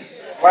here.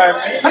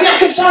 Right. I'm not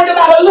concerned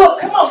about a look.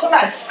 Come on,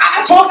 somebody.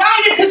 I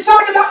ain't even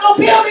concerned about no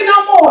building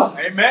no more.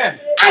 Amen.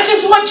 I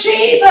just want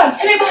Jesus.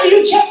 Anybody,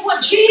 you just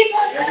want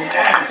Jesus? Amen.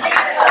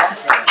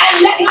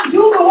 And let him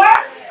do the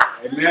work.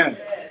 Amen.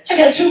 I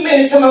got 2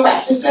 minutes. I'm going to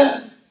wrap this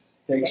up.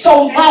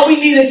 So while we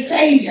need a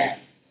Savior,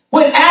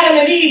 when Adam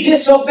and Eve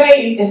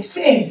disobeyed and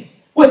sin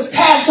was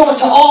passed on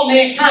to all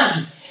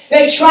mankind,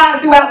 they tried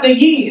throughout the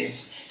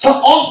years to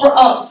offer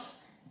up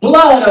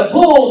blood of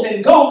bulls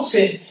and goats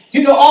and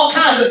all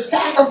kinds of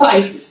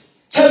sacrifices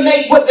to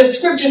make what the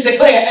scriptures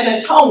declare an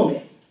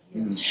atonement.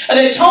 An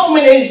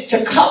atonement is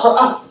to cover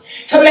up,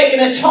 to make an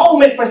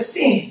atonement for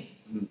sin.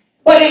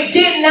 But it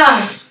did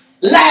not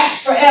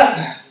last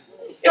forever.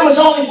 It was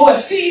only for a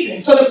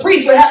season. So the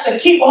priest would have to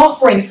keep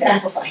offering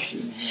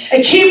sacrifices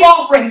and keep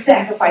offering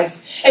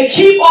sacrifices and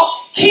keep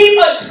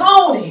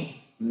atoning.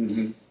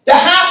 The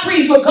high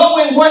priest would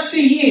go in once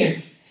a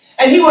year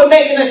and he would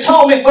make an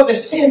atonement for the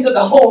sins of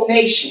the whole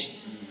nation.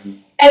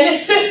 And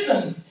this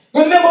system,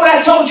 remember what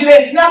I told you,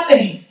 there's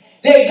nothing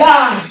that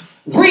God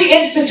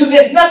reinstituted.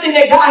 There's nothing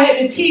that God had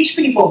to teach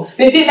people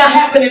that did not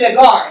happen in the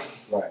garden.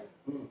 Right.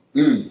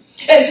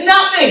 There's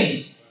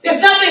nothing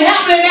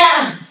happening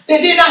now that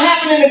did not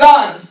happen in the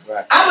garden.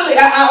 Right.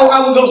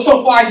 I would go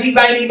so far deep,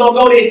 I ain't even going to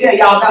go there and tell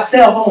y'all about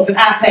cell phones and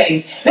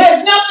iPads.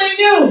 There's nothing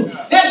new.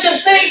 There's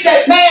just things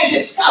that man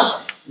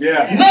discovered.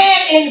 Yeah.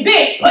 Man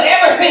invented, but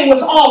everything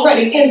was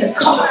already in the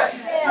garden.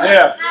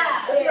 Yeah.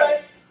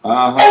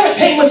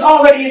 Everything was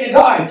already in the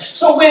garden.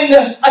 So when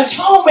the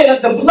atonement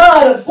of the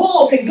blood of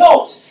bulls and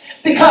goats,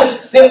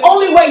 because the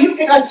only way you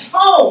can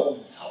atone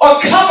or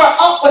cover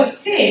up a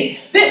sin,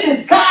 this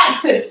is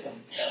God's system,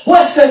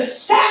 was to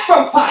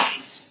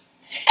sacrifice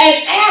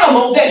an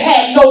animal that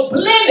had no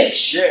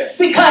blemish. Yeah.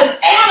 Because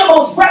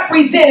animals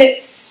represented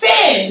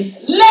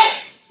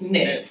sinlessness.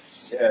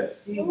 Yes.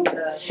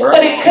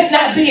 But it could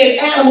not be an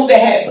animal that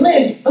had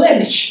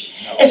blemish.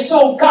 And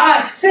so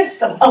God's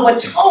system of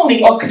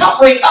atoning or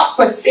covering up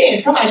for sin,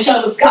 somebody shout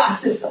it was God's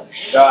system,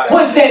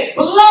 was that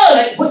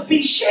blood would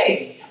be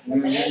shed.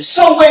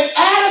 So when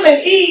Adam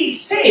and Eve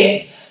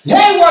sinned,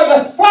 they were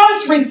the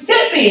first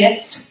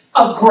recipients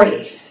of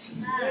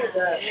grace.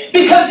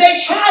 Because they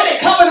tried to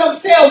cover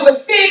themselves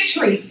with fig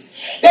trees.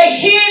 They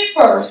hid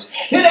first.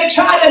 Then they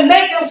tried to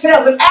make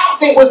themselves an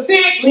outfit with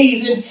fig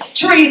leaves and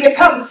trees that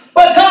cover.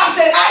 But God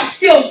said, I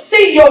still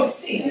see your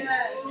sin.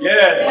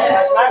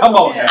 Yeah. Come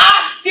on now.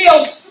 I still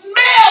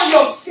smell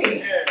your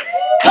sin.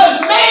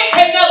 Because man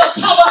can never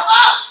cover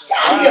up.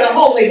 I hear the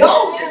Holy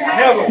Ghost.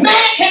 Never.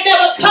 Man can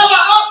never cover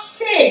up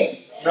sin.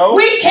 No.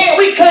 We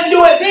couldn't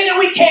do it then and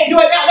we can't do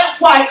it now. That's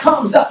why it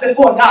comes up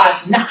before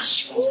God's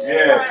nostrils.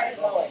 Yeah.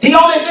 The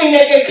only thing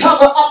that can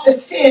cover up the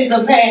sins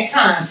of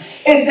mankind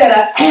is that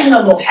an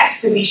animal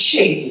has to be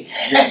shed.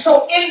 And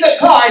so in the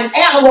garden,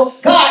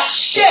 God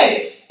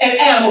shedded an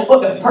animal for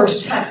the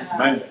first time.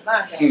 And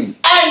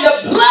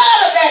the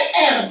blood of that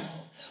animal,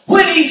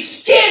 when he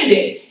skinned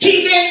it,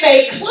 he then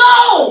made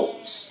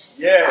clothes.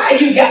 Yeah. Why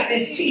you got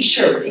this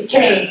t-shirt? It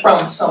came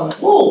from some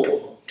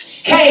wool,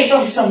 came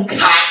from some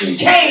cotton,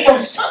 came from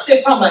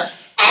something from an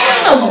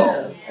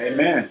animal.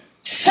 Amen.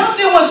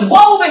 Something was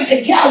woven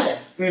together.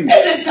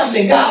 Isn't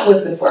something God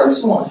was the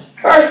first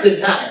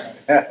designer?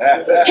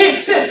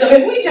 His system,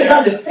 if we just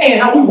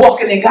understand how we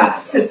walking in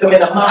God's system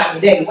in a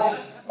modern day way.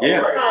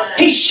 Yeah.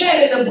 He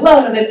shedded the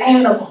blood of an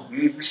animal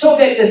so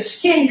that the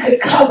skin could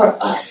cover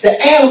us, the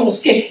animal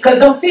skin, because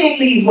them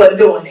fig leaves wasn't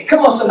doing it.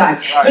 Come on, somebody.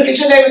 Right. Look at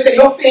your neighbor and say,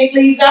 your fig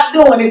leaves not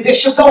doing it.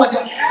 Bishop going and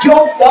say,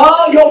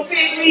 your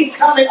fig leaves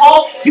coming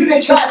off. You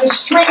done tried to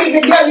string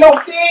it together. Your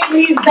fig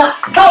leaves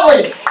not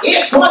covering it.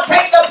 It's going to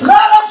take the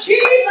blood of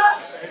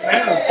Jesus.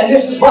 Amen. And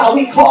this is why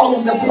we call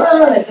him the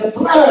blood, the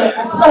blood,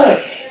 the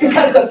blood.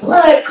 Because the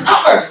blood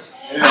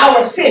covers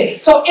our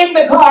sin. So in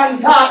the garden,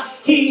 God,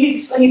 he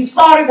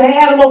slaughtered the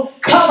animal,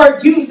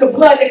 used the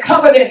blood to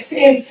cover their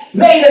sins,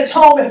 made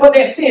atonement for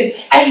their sins,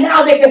 and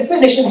now they can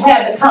finish and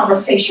have the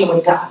conversation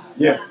with God.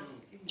 Yeah.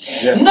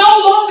 Yeah. No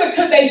longer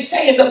could they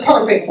stay in the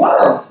perfect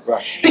world.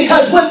 Right.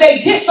 Because when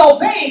they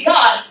disobey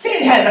God,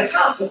 sin has a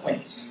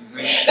consequence.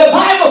 The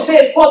Bible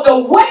says, for the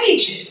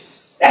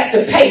wages, that's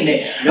the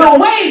payment, the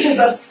wages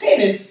of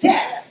sin is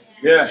death.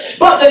 Yeah.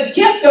 But the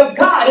gift of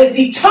God is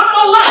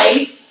eternal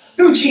life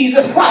through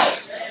Jesus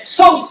Christ.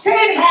 So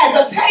sin has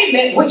a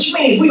payment, which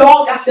means we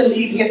all got to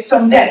leave here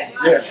someday.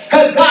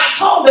 Because God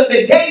told them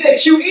the day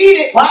that you eat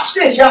it, watch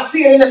this, y'all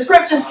see it in the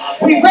scriptures,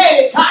 we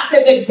read it, God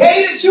said the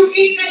day that you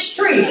eat this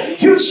tree,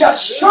 you shall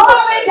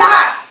surely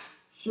die.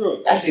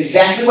 Sure. That's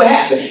exactly what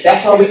happened.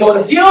 That's why we go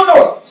to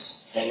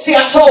funerals. See,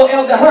 I told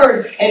Elder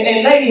Heard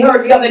and Lady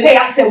Heard the other day,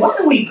 I said, why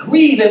do we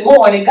grieve and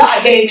mourn? And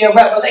God gave me a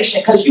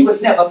revelation, because you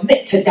was never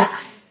meant to die.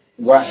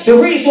 Right. The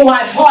reason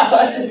why it's hard for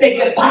us to say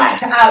goodbye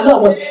to our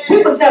loved ones,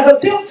 we was never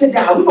built to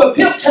die. We were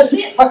built to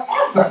live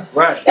forever.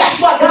 Right. That's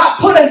why God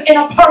put us in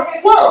a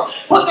perfect world.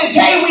 But the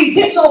day we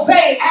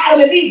disobeyed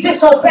Adam and Eve,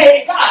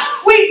 disobeyed God,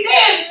 we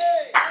did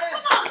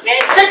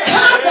the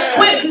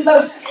consequences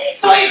of sin.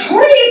 So it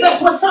grieves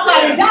us when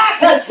somebody died,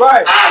 because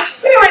our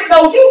spirit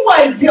know you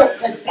wasn't built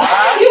to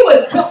die. You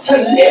was built to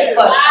live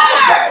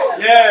forever.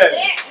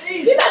 Yeah.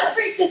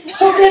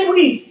 So then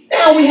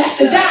now we have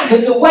to die,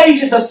 because the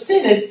wages of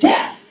sin is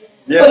death.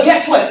 Yeah. But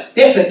guess what?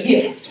 There's a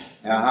gift.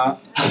 A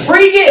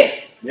free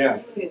gift. Yeah.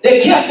 The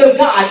gift of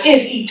God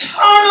is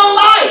eternal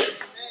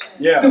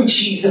life through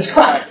Jesus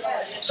Christ.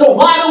 So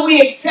why do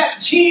we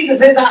accept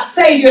Jesus as our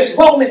Savior, as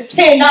Romans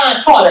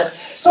 10:9 taught us?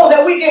 So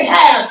that we can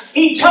have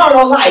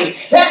eternal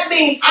life. That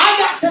means I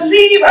got to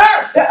leave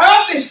earth. The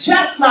earth is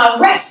just my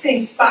resting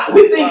spot.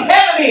 We think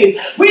heaven is.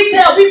 We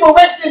tell people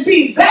rest in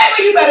peace.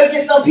 Baby, you better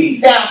get some peace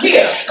down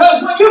here.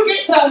 Because when you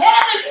get to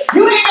heaven,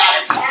 you ain't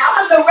got to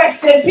tell them to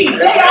rest in peace.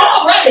 They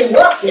already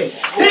working.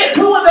 They're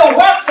doing the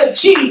works of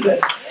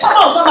Jesus. Come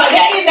on, somebody.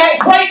 They in that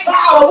great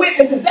cloud of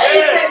witnesses. They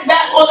be sitting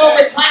back on the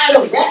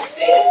recliner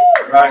resting.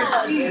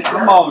 Right.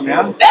 Come on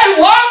now.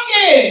 They're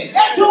working.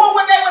 They're doing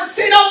what they were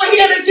sitting over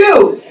here to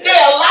do.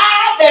 They're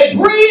alive, they're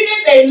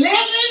breathing, they're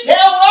living,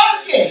 they're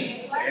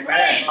working.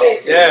 Amen.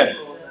 Yeah.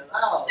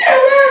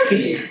 They're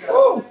working.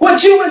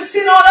 What you were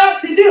sent on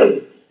earth to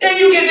do, then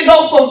you get to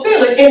go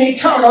fulfill it in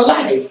eternal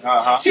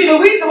life. See, the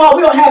reason why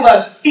we don't have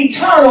an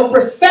eternal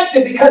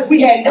perspective, because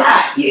we hadn't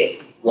died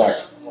yet.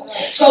 Right.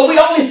 So we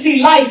only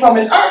see life from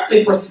an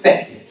earthly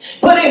perspective.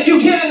 But if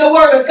you get in the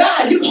Word of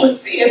God, you're going to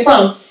see it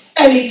from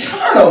an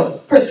eternal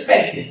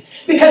perspective.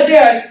 Because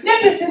there are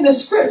snippets in the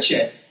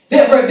Scripture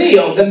that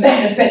reveal the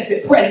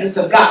manifested presence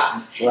of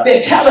God. Right.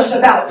 That tell us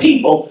about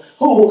people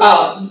who,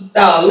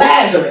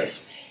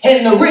 Lazarus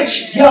and the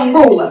rich young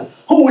ruler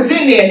who was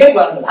in there, they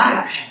were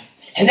alive.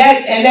 And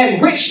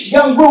that rich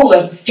young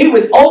ruler, he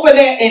was over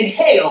there in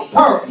hell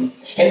burning,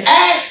 and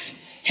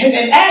asked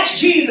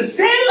Jesus,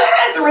 send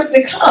Lazarus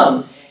to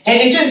come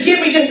and just give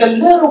me just a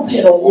little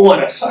bit of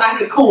water so I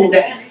can cool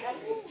down.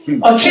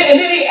 Okay, and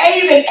then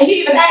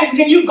he even asked,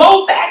 can you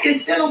go back and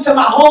send them to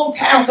my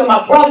hometown so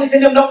my brothers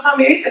and them don't come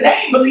here? He said, they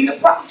ain't believe the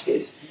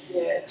prophets.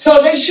 Yeah.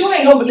 So they sure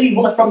ain't gonna believe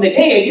one from the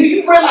dead.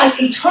 You realize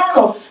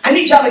eternal, I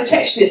need y'all to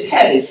catch this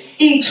heaven.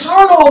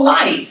 Eternal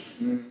life,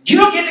 you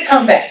don't get to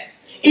come back.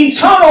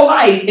 Eternal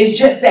life is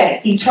just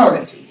that,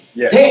 eternity.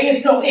 Yeah. There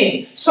is no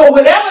end. So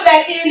whatever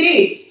that end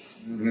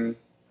is,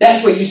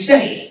 that's where you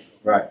stay.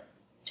 Right.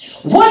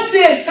 What's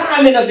the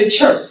assignment of the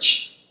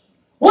church?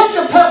 What's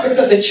the purpose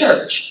of the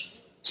church?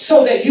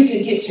 So that you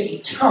can get to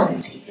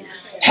eternity.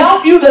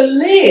 Help you to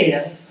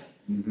live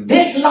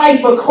this life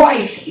for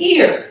Christ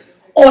here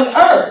on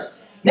earth.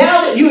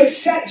 Now that you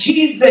accept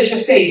Jesus as your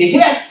Savior.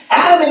 Here,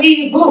 Adam and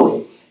Eve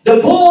blew it.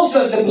 The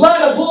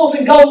blood of bulls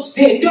and goats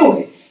didn't do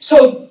it.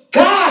 So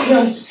God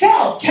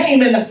himself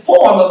came in the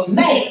form of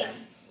man.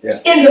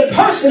 In the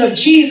person of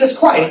Jesus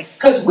Christ.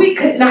 Because we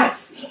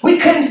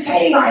couldn't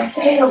save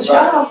ourselves,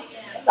 y'all.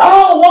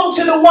 Oh, woe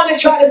to the one that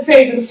tried to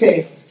save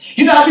themselves.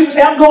 You know how people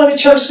say, I'm going to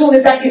church soon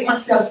as I get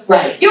myself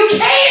right. You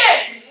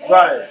can't.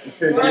 Right. You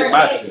couldn't get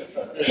myself.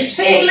 It's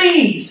fig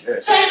leaves.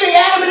 Same thing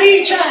Adam and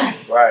Eve tried.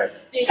 Right.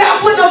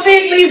 Stop putting no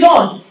fig leaves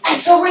on. I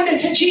surrender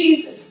to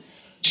Jesus.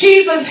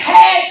 Jesus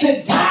had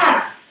to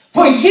die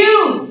for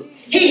you.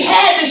 He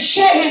had to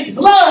shed his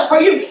blood for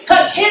you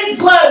because his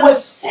blood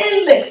was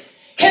sinless.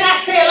 Can I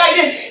say it like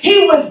this?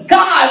 He was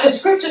God. The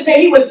scripture said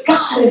he was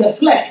God in the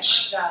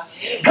flesh.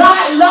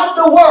 God loved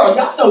the world.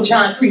 Y'all know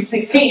John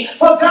 3:16.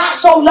 For God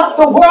so loved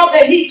the world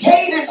that he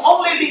gave his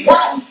only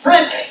begotten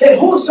Son, that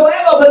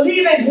whosoever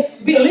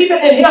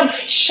believeth in him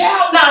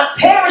shall not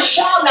perish,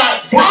 shall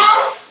not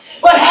die,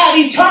 but have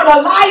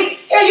eternal life.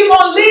 And you're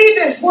going to leave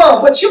this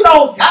world, but you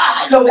don't die.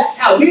 I know that's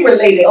how we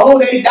related. Oh,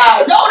 they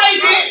died. No, they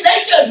didn't.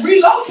 They just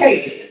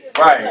relocated.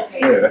 Right.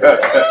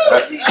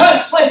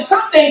 Because when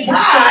something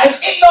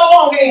dies, it no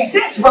longer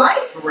exists,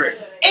 right?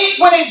 Correct.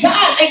 When it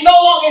dies, it no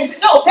longer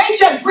exists. No, they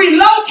just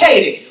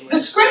relocated. The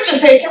scripture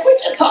said, can we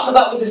just talk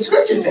about what the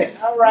scripture said?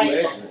 All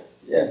right.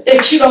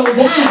 That you don't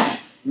die.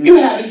 You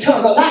have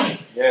eternal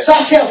life. Yeah. So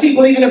I tell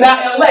people even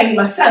about LA,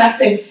 my son, I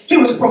say he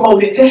was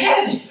promoted to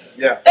heaven.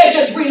 Yeah. They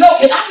just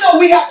relocated. I know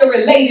we have to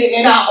relate it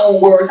in our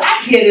own words.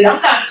 I get it.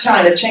 I'm not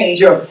trying to change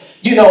your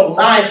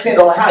mindset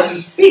on how you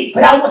speak,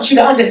 but I want you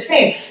to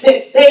understand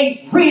that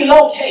they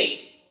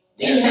relocate.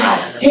 They're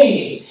not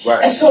dead.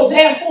 Right. And so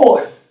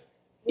therefore,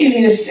 you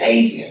need a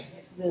Savior.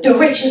 The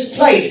richest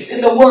place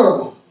in the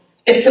world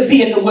is to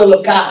be in the will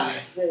of God.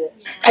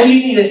 And you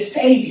need a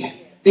Savior.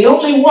 The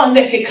only one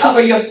that can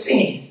cover your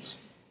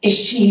sins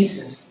is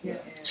Jesus.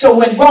 So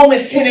when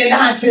Romans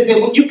 10:9 says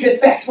that when you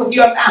confess with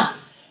your mouth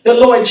the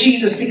Lord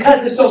Jesus,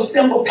 because it's so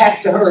simple,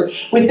 Pastor Hurd,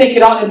 we think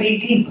it ought to be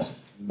deeper,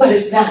 but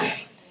it's not.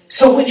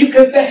 So when you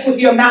confess with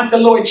your mouth the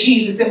Lord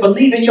Jesus and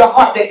believe in your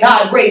heart that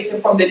God raised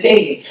him from the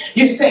dead,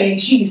 you're saying,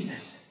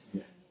 Jesus,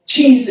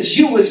 Jesus,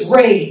 you was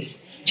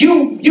raised.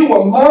 You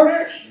were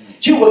murdered.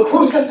 You were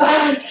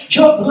crucified.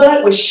 Your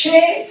blood was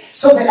shed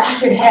so that I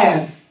could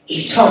have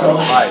eternal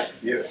life.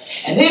 Yeah.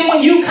 And then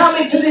when you come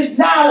into this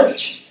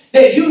knowledge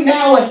that you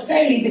now are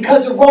saved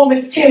because of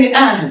Romans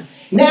 10:9,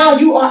 now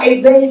you are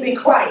a babe in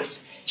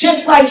Christ.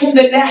 Just like in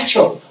the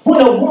natural, when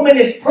a woman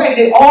is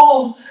pregnant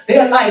all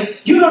their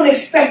life, you don't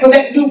expect for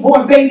that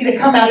newborn baby to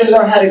come out and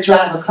learn how to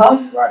drive a car.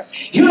 Right.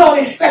 You don't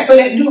expect for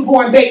that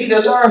newborn baby to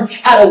learn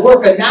how to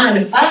work a 9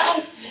 to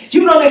 5.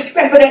 You don't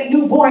expect for that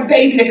newborn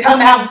baby to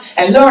come out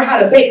and learn how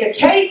to bake a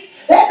cake.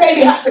 That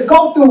baby has to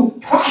go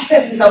through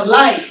processes of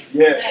life.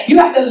 Yeah. You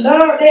have to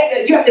learn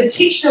that. You have to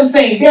teach them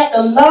things. They have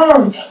to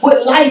learn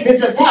what life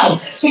is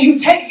about. So you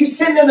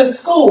send them to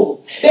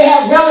school. They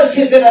have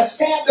relatives that are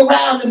stabbed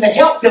around them to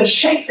help them,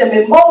 shape them,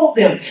 and mold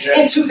them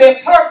into their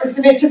purpose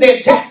and into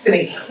their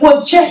destiny.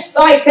 Well, just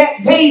like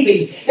that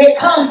baby that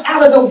comes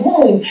out of the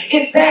womb,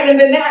 it's that in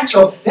the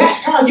natural.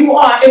 That's how you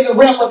are in the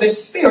realm of the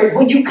spirit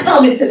when you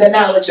come into the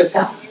knowledge of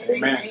God.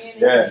 Amen.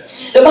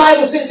 Yes. The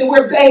Bible says that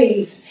we're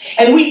babes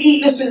and we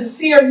eat the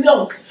sincere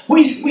milk.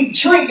 We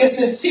drink the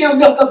sincere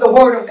milk of the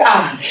Word of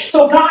God.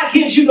 So God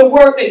gives you the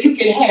Word that you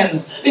can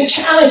handle. The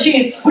challenge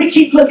is we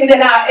keep looking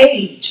at our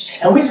age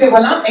and we say,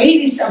 well, I'm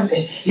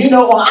 80-something,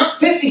 or I'm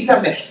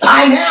 50-something.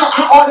 By now,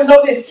 I ought to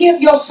know this.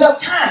 Give yourself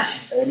time.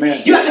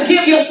 Amen. You have to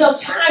give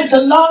yourself time to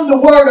learn the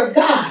Word of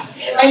God.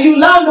 And you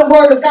learn the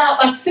Word of God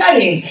by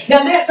studying.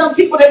 Now, there's some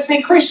people that's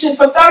been Christians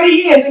for 30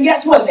 years, and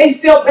guess what? They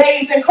still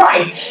babes in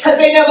Christ because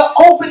they never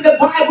opened the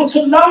Bible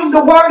to learn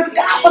the Word of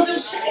God for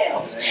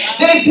themselves.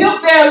 They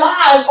built their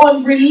lives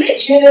on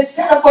religion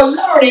instead of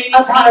learning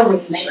about a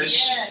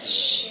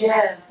relationship.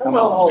 Yeah. Come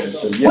on.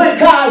 What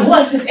God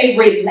wants is a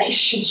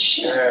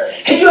relationship.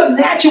 Can you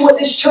imagine what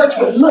this church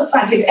would look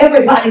like if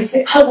everybody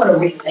said, I want a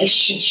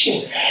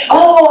relationship?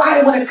 Oh,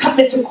 I want to come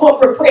into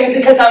corporate prayer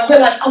because I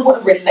realize I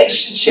want a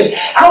relationship.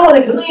 I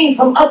want to glean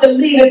from other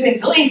leaders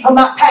and glean from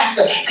my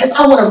pastor because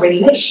I want a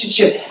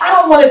relationship. I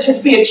don't want to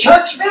just be a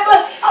church member.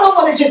 I don't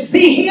want to just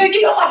be here.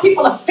 You know why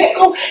people are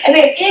fickle and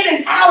they're in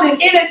and out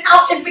and in and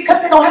out? It's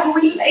because they don't have a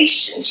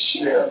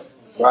relationship. Yeah.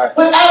 Right.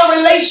 Without a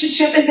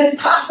relationship, it's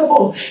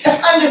impossible to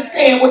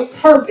understand what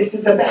purpose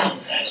is about.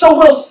 So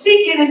we'll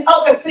seek it in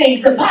other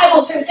things. The Bible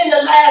says in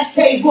the last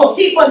days, we'll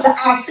heap unto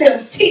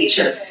ourselves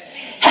teachers,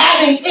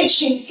 having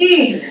itching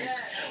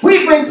ears.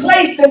 We've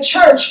replaced the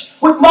church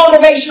with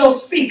motivational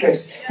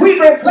speakers. We've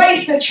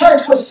replaced the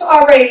church with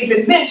soirees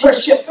and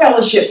mentorship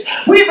fellowships.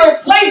 We've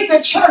replaced the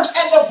church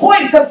and the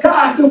voice of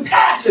God through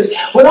pastors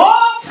with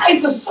all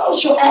types of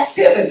social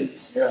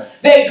activities. Yeah.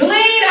 They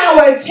glean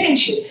our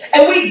attention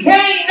and we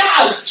gain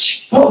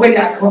knowledge, but we're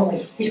not growing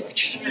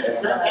spiritually.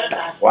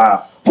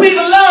 Wow. We've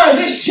learned,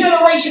 this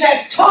generation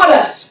has taught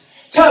us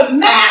to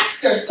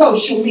master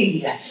social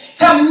media,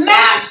 to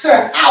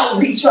master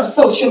outreach on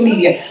social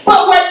media,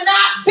 but we're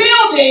not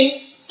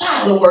building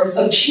followers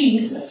of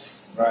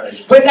Jesus.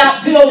 Right. We're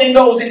not building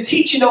those and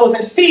teaching those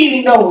and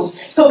feeding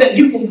those so that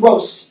you can grow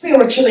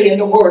spiritually in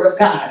the Word of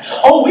God.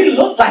 Oh, we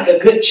look like a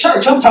good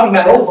church. I'm talking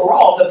about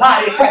overall, the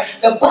body of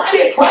Christ. The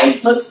body of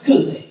Christ looks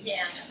good.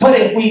 Yeah. But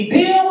if we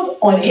build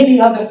on any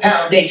other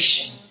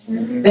foundation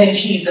than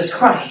Jesus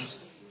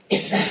Christ,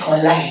 it's not going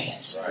to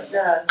last.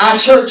 Right. Our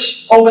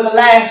church over the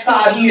last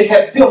 5 years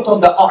have built on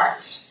the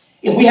arts.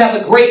 If we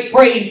have a great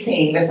praise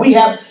team, if we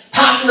have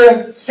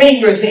popular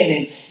singers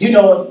in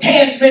it,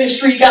 dance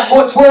ministry, you got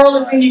more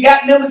twirlers than you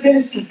got members in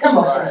the seat. Come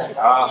on,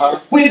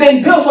 son. We've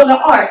been built on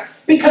the art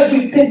because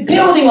we've been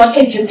building on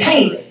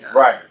entertainment.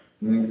 Right.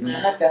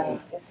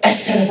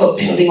 Instead of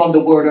building on the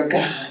Word of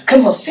God.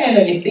 Come on, stand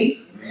on your feet.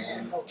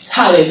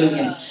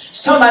 Hallelujah.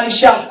 Somebody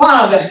shout,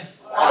 Father,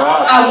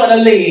 I want to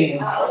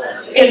live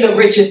in the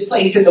richest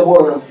place in the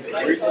world.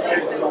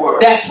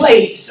 That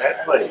place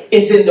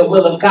is in the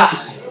will of God.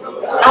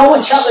 I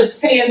want y'all to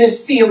stay in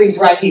this series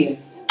right here.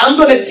 I'm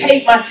going to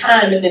take my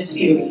time in this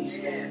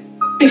series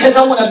because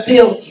I want to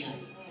build you.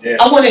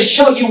 I want to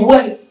show you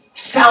what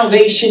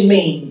salvation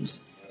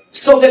means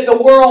so that the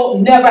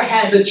world never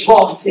has a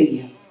draw to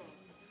you.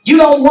 You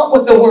don't want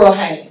what the world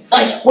has.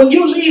 Like when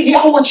you leave here,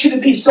 I want you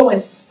to be so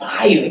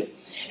inspired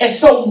and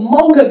so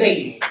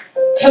motivated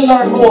to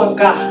learn more of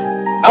God.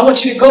 I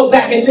want you to go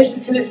back and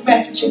listen to this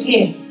message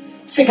again.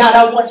 Say, God,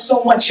 I want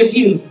so much of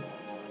you.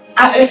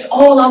 That's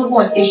all I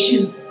want is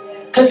you.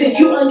 Because if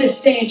you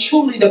understand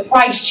truly the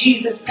price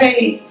Jesus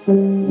paid,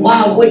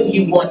 why wouldn't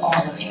you want all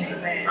of him?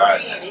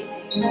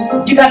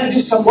 You got to do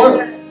some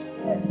work.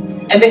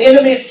 And the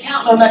enemy is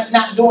counting on us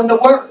not doing the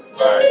work.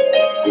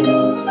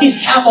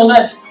 He's counting on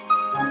us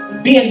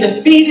being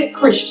defeated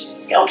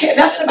Christians. He don't care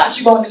nothing about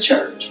you going to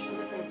church.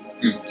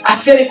 I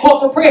said in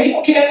corporate prayer, he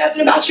don't care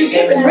nothing about you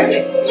giving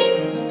really.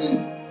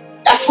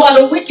 That's why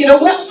the wicked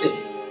are wealthy.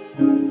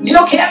 He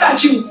don't care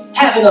about you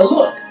having a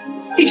look.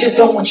 He just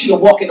don't want you to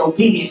walk in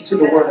obedience to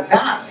the word of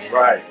God.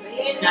 Right.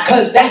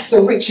 Because that's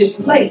the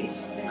richest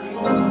place.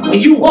 When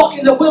you walk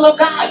in the will of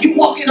God, you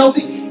walk in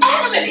obedience.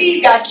 Adam and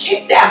Eve got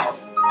kicked out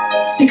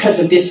because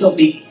of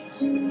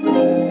disobedience.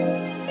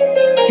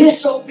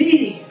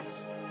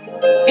 Disobedience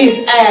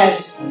is,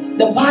 as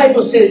the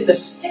Bible says, the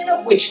sin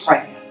of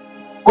witchcraft.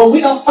 When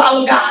we don't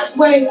follow God's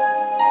way,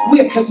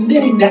 we're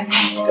committing the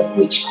act of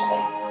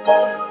witchcraft.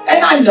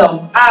 And I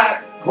know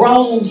our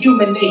grown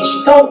human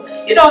nature,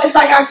 it's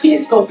like our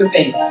kids go to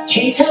bed.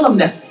 Can't tell them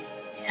nothing.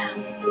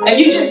 And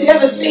you just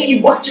ever seen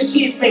you watch your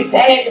kids make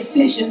bad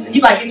decisions, and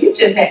you're like, if you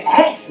just had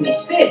asked me,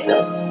 said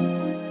something.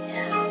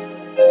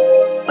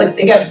 But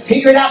they got to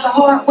figure it out the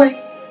hard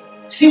way.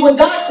 See, when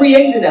God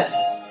created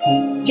us,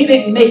 he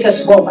didn't make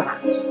us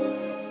robots.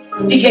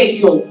 He gave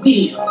you a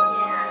will.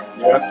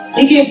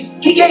 He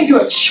gave you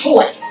a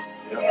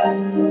choice.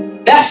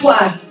 That's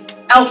why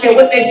I don't care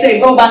what they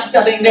say, robots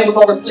stuff ain't never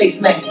going to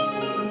replace man.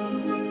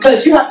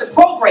 Because you have to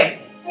program it.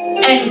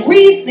 And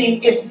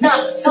reasoning is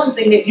not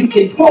something that you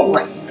can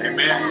program.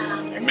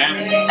 Amen.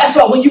 Amen. That's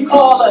why when you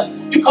call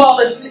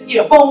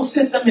your phone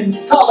system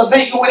and call a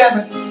bank or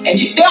whatever, and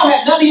they don't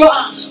have none of your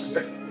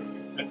options.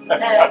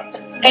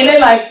 And they're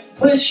like,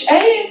 push A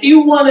if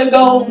you want to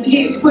go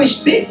here,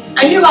 push B.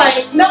 And you're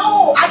like,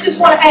 no, I just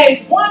want to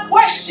ask one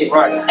question.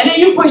 Right. And then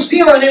you push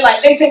 0 and they're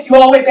like, they take you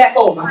all the way back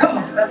over. Come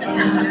on.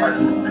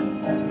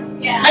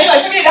 Yeah. And you're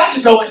like, maybe I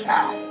should go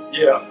inside.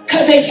 Yeah.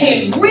 Because they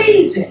can't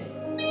reason.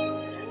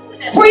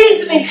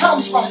 Reasoning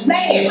comes from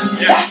man.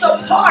 Yeah. That's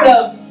a part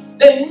of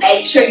the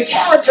nature and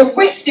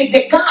characteristic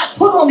that God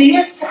put on the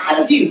inside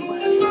of you.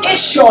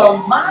 It's your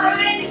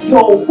mind,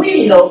 your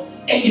will,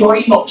 and your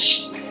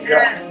emotions.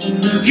 Yeah.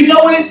 You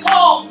know what it's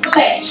called?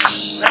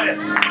 Flesh.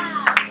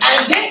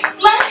 And this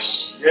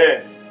flesh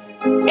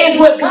is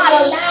what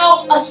God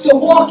allowed us to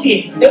walk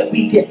in, that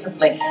we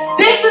discipline.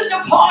 This is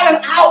the part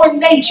of our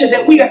nature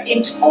that we are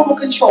in total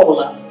control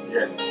of.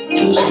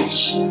 The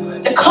flesh.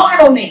 The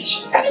carnal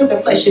nature. That's what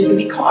the flesh is, to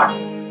be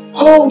carnal.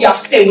 Oh, y'all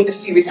stay with the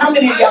series. How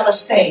many of y'all are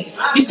staying?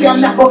 You say,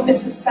 I'm not going to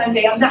miss a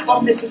Sunday. I'm not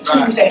going to miss a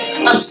Tuesday.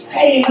 I'm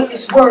staying with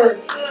this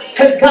word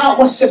because God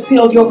wants to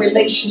build your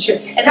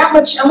relationship. And I'm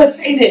going to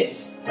say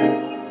this.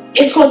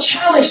 It's going to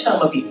challenge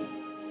some of you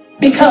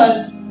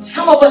because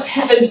some of us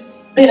haven't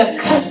been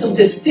accustomed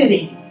to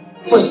sitting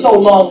for so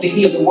long to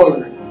hear the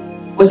word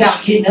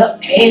without getting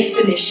up,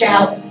 dancing, and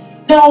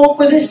shouting. No,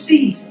 for this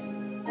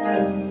season,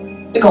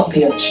 we're going to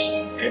build you.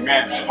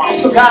 Amen.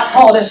 That's what God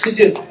called us to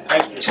do.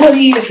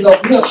 20 years ago,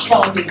 real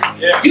strong people.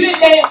 Yeah. You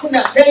didn't dance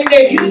enough. Tell your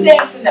neighbor, you didn't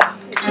dance enough.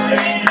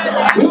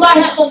 Yeah. We might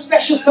have some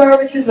special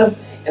services and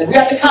we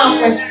got the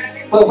conference,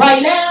 but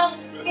right now,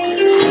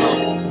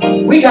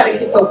 we got to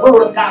get the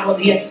word of God on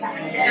the inside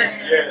of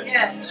us.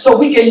 Yeah. So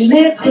we can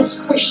live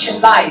this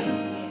Christian life.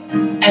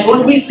 And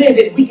when we live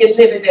it, we can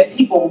live it that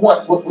people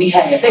want what we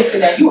have. They say,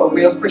 now you're a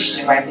real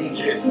Christian right there.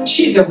 Yeah.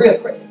 She's a real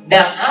Christian.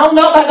 Now, I don't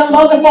know about them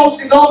other folks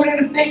that go over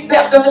there to Big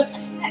Bethel,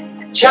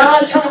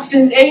 John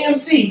Thompson's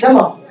AMC, come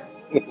on.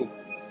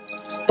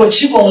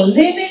 But you're going to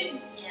live it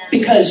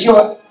because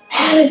your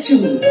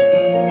attitude,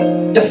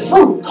 the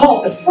fruit,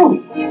 called the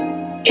fruit,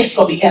 it's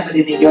going to be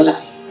evident in your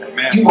life.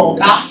 Amen. You won't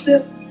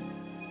gossip.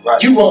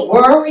 Right. You won't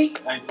worry.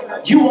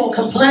 You won't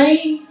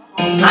complain.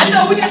 I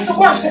know we got some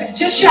work.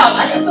 Just shout,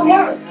 I got some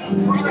work.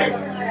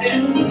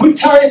 We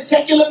turn the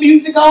secular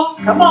music off.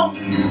 Come on.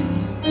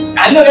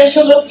 I know that's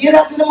your little get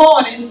up in the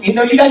morning. You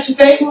know you got your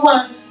favorite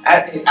one.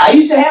 I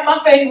used to have my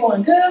favorite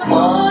one. Good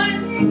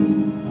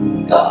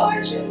morning,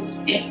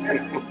 gorgeous. You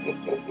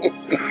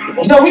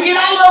know, we get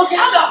our little,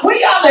 y'all know, where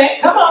y'all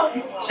at? Come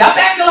on. Stop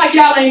acting like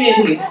y'all ain't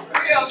in here.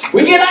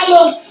 We get our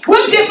little,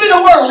 we'll dip in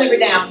the world every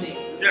now and then.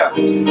 Yeah.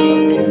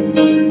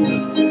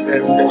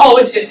 Oh,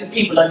 it's just the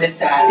people on this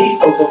side. These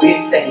folks over here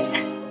saying.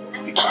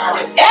 Every now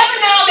and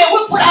then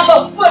we'll put our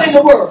little foot in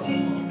the world.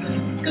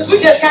 Because we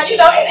just got, it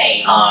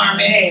ain't harm,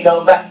 it ain't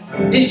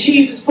nobody. Did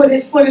Jesus put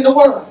his foot in the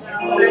world?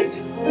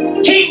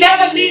 He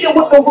never needed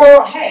what the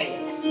world had.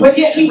 but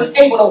yet he was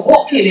able to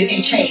walk in it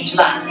and change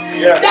lives.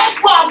 Yeah.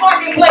 That's why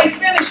marketplace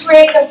ministry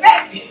ain't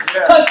effective.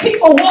 Because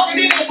people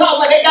walking in and talking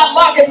about they got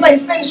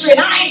marketplace ministry,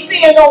 and I ain't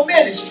seeing no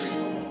ministry.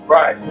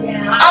 Right.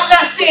 I'm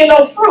not seeing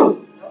no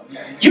fruit.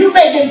 You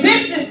making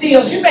business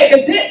deals, you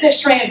making business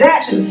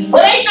transactions,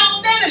 but ain't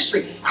no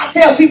ministry. I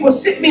tell people,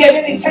 sit me at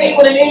any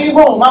table in any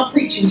room, I'm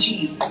preaching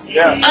Jesus.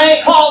 Yeah. I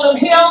ain't calling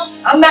him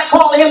him. I'm not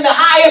calling him the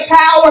higher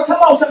power.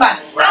 Come on, somebody.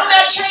 Right. I'm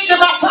not changing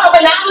my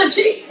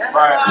terminology.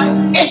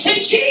 Right. It's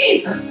in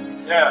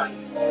Jesus. Yeah.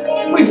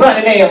 We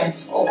running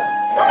errands for him.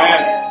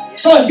 Amen.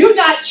 So if you're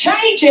not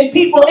changing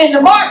people in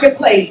the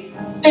marketplace,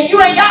 then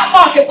you ain't got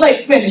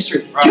marketplace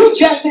ministry. Right. You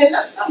just in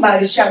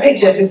somebody's shop. They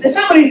just in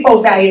some of these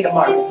folks out here in the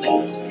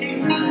marketplace.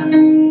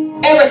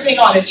 Everything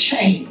ought to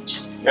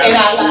change in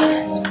our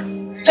lives.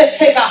 Let's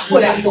take our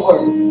foot out the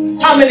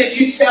world. How many of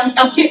you say,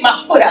 I'm getting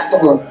my foot out the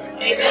world?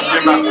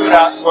 Get my foot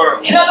out the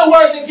world. In other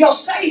words, if your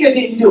Savior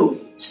didn't do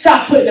it,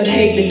 stop putting them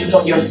hay leaves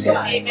on yourself.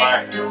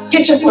 Right.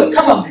 Get your foot.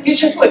 Come on.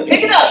 Get your foot.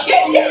 Pick it up.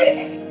 Get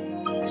it.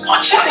 It's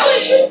going to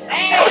challenge you.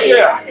 Oh,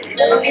 yeah.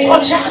 It's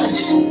going to challenge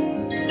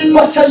you.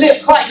 But to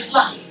live Christ's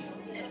life.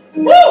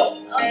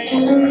 Woo!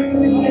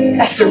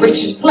 That's the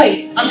richest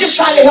place. I'm just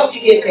trying to help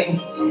you get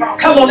there.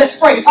 Come on, let's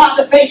pray.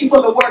 Father, thank you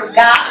for the word of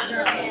God.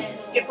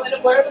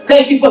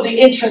 Thank you for the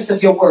interest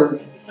of your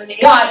word.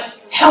 God,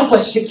 help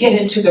us to get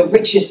into the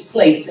richest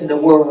place in the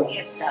world.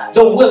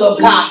 The will of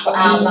God for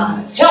our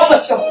lives. Help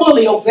us to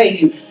fully obey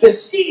you. The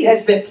seed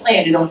has been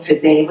planted on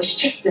today. It was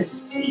just a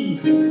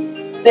seed.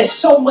 There's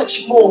so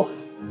much more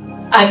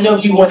I know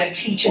you want to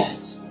teach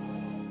us.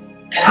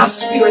 And our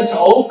spirits are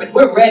open.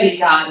 We're ready,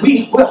 God.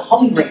 We're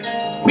hungry.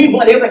 We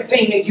want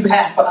everything that you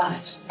have for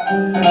us.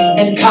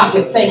 And God,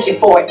 we thank you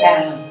for it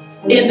now.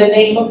 In the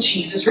name of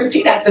Jesus.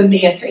 Repeat after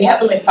me and say,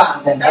 Heavenly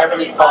Father,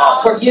 Heavenly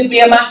Father, forgive me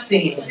of my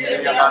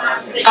sins.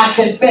 I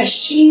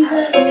confess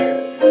Jesus.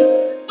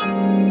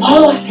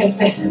 All I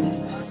confess in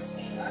His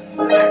mercy.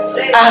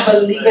 I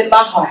believe in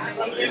my heart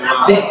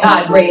that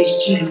God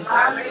raised Jesus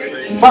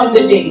from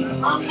the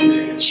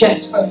dead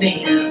just for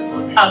me.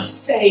 I'm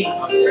saved,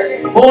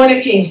 born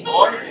again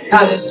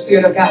by the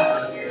Spirit of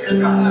God.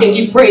 If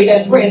you pray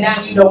that prayer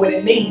now, you know what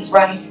it means,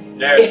 right?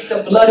 It's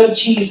the blood of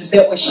Jesus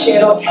that was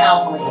shed on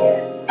Calvary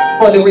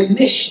for the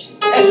remission.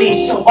 That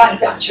means to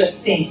wipe out your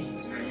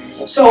sins.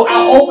 So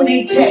our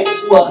opening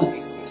text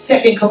was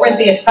 2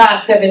 Corinthians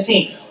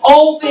 5:17.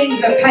 All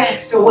things are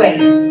passed away,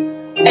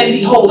 and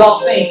behold,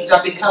 all things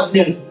are become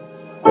new.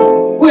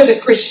 We're the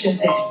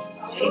Christians in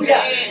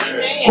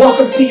it.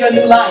 Welcome to your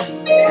new life.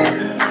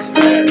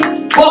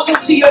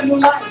 Welcome to your new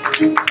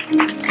life.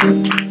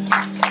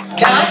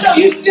 Now, I know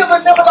you still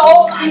remember the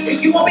old life, and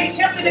you won't be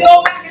tempted to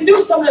go back and do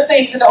some of the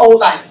things in the old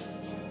life.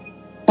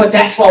 But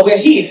that's why we're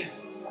here.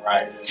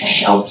 Right. To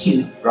help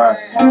you. Right.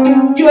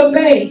 You're a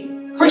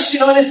babe.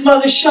 Christian on his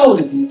mother's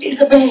shoulder.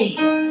 He's a babe.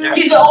 Yeah.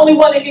 He's the only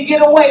one that can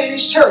get away in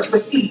this church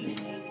receiving.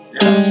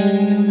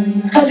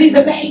 Because he's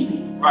a baby.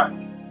 Right.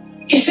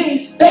 You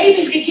see,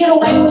 babies can get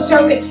away with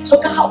certain things.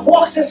 So God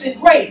walks us in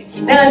grace.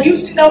 Now, if you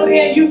sit over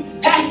there and you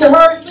Pastor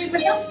Her sleeping,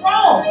 something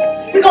wrong.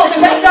 We're going to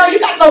say, Pastor Her, you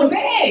got to go to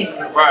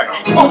bed. Right.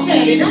 On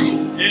Saturday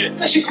night.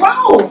 Because you're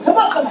grown. Come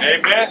on, somebody.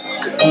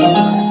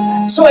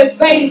 Amen. So it's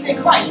babies in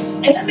Christ.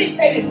 And let me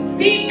say this.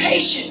 Be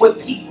patient with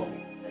people.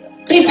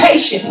 Be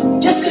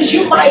patient. Just because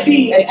you might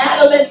be an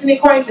adolescent in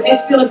Christ and they're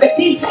still a baby,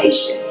 be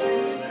patient.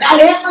 Not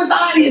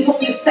everybody is on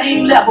the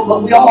same level,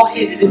 but we're all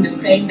headed in the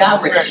same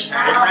direction.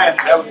 Amen.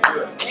 That was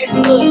good.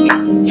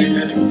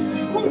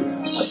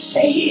 So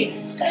stay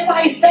here. Stay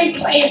right. Stay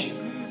planted.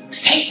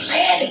 Stay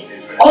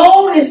planted.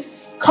 All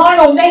this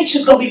carnal nature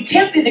is going to be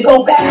tempted to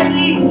go back. I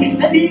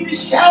need to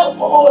shout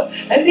more.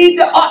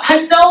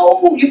 I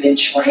know you've been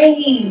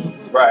trained.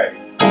 Right.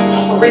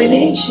 For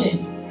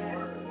religion.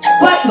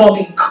 But you're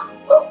going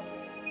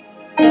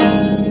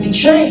to be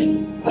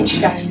trained. But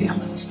you got to say, I'm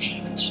going to stay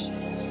with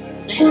Jesus.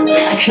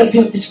 I got to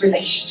build this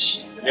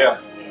relationship. Yeah.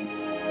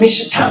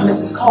 Bishop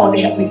Thomas is called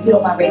to help me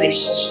build my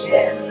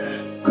relationship.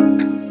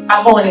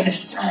 I'm on an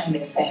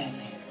assignment,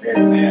 family.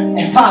 Amen.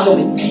 And Father,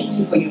 we thank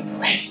you for your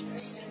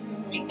presence.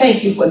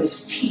 Thank you for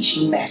this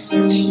teaching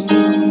message.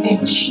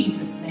 In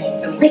Jesus'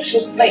 name, the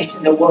richest place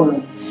in the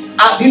world.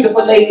 Our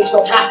beautiful ladies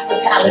from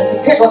hospitality,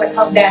 they're going to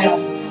come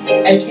down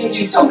and give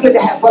you. So good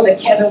to have Brother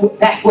Kevin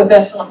back with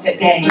us on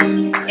today.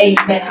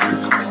 Amen.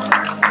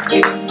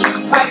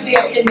 Right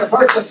there in the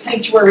virtual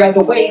sanctuary are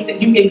the ways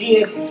that you can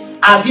give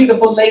our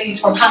beautiful ladies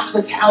from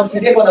hospitality.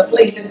 They're going to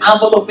place an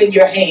envelope in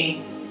your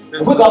hand.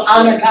 We're going to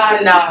honor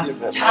God in our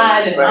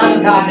tithe and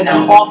honor God in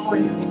our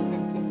offering.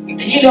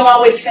 And you know, I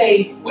always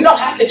say, we don't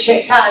have to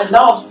check tithes and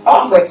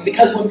offerings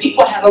because when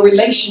people have a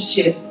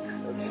relationship,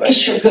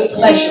 it's your good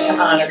pleasure to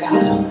honor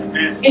God.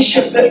 It's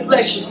your good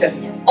pleasure to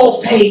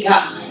obey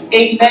God.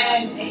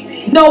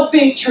 Amen. No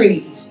fig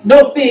trees,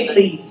 no fig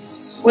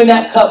leaves. We're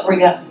not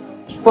covering up,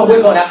 but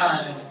we're going to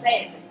honor.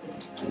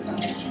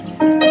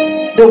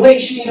 The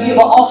ways you can give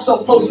are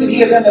also posted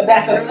here in the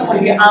back of some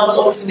of your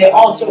envelopes, and they're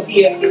also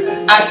here.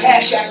 Our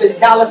Cash App is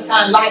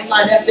 $,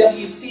 Lifeline,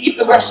 FWC. You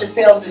can rush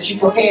yourselves as you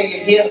prepare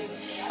your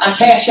gifts. Our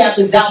Cash App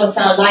is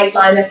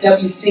 $Lifeline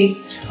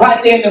FWC.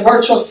 Right there in the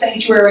virtual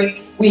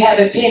sanctuary, we have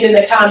it pinned in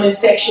the comment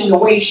section, the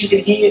ways you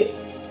can give.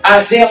 Our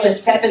Zelle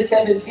is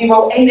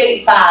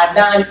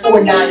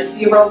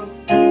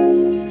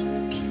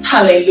 770-885-9490.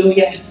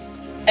 Hallelujah.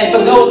 And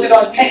for those that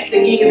are text to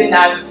give in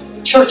our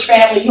church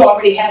family, you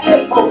already have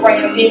that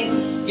program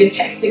in your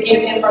text to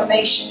give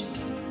information.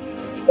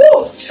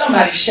 Woo,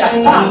 somebody shout,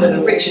 Father,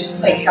 the richest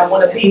place. I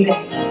want to be there.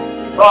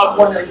 I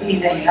want to be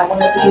there. I want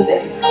to be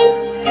there.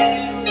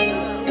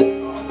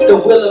 The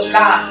will of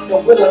God. The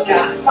will of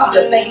God.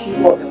 Father, thank you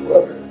for the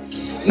word.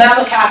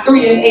 Malachi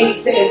 3:8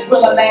 says,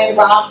 will a man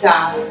rob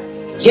God?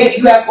 Yet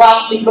you have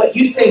robbed me, but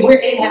you say,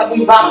 wherein have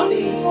we robbed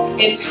thee?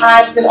 In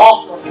tithes and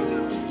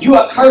offerings. You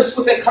are cursed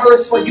with a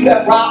curse, for you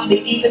have robbed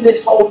me, even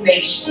this whole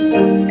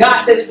nation.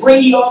 God says,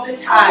 bring ye all the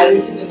tithe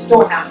into the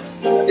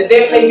storehouse, that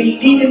there may be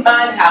meat in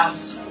mine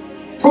house.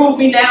 Prove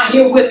me now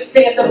herewith,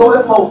 saith the Lord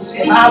of hosts,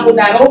 and I will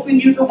not open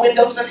you the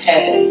windows of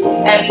heaven,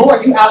 and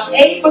pour you out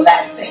a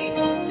blessing,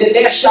 that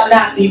there shall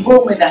not be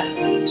room enough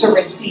to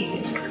receive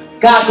it.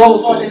 God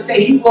goes on to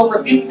say, he will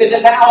rebuke the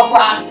devourer for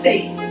our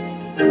sake.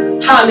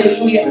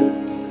 Hallelujah.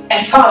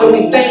 And Father,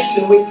 we thank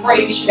you and we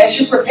praise you. As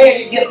you prepare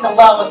to give some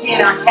love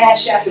again, our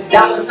Cash App is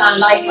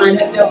 $Lifeline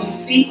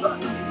FWC.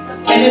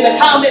 And in the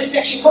comment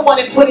section, come on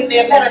and put it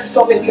there. Let us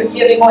know that you're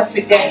giving on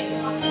today.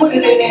 Put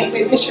it in there and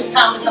say, Bishop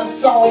Thomas, I'm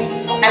sowing.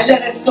 And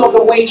let us know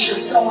the ways you're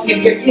sowing.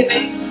 If you're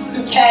giving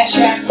through Cash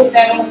App, put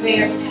that on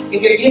there.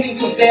 If you're giving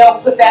through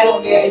Zelle, put that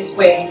on there as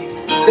well.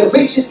 The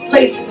richest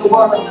place in the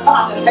world.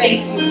 Father,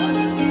 thank you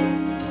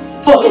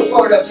for the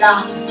word of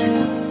God.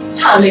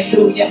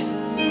 Hallelujah.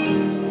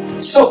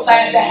 So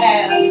glad to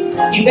have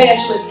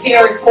Evangelist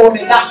Harry Ford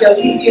and Dr.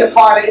 Alethea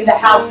Carter in the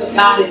house of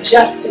God and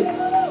justice.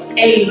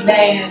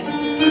 Amen.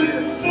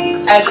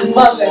 As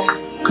mother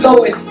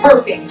Lois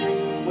Perkins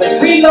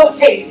was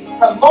relocated,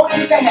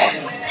 promoted to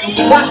heaven,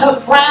 got her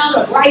crown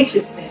of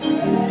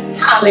righteousness.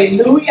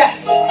 Hallelujah.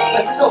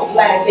 We're so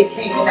glad they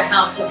came in the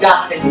house of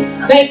God.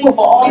 And thankful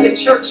for all the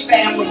church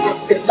family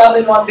that's been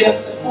loving on them,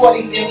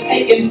 supporting them,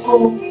 taking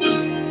food,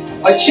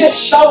 or just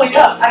showing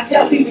up. I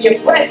tell people your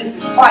presence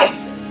is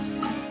priceless.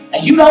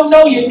 And you don't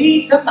know you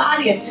need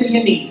somebody until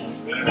you need them.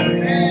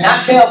 And I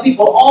tell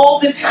people all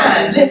the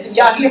time, listen,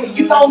 y'all hear me?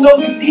 You don't know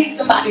you need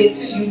somebody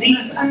until you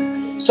need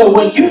them. So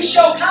when you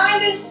show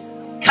kindness,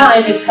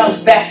 kindness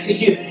comes back to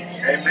you.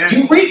 Amen.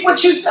 You reap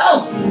what you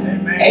sow.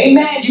 Amen.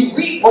 Amen. You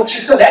reap what you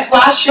sow. That's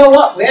why I show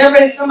up. Wherever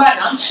there's somebody,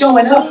 I'm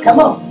showing up.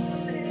 Come on.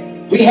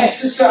 We had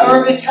Sister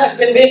Irvin's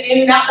husband been in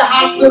and out the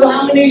hospital.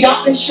 How many of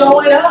y'all been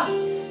showing up?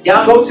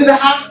 Y'all go to the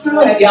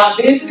hospital. Have y'all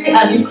visited?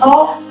 Have you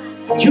called?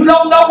 You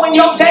don't know when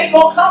your day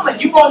gonna come, and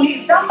you're gonna need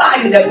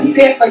somebody to be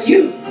there for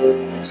you.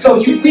 So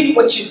you reap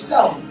what you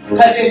sow,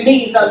 because it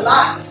means a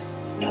lot.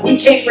 We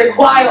can't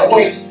require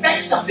or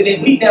expect something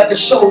if we never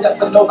showed up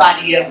for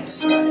nobody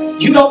else.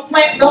 You don't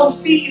plant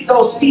those seeds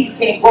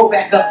can't grow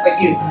back up for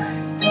you.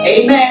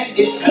 Amen.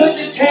 It's good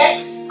to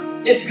text,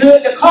 it's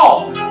good to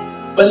call,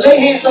 but lay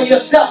hands on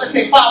yourself and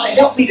say, Father,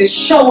 help me to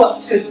show up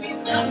too.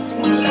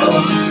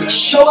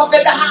 Show up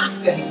at the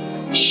hospital.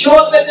 Show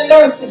up at the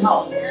nursing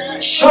home.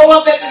 Show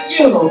up at the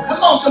funeral.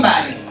 Come on,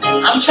 somebody.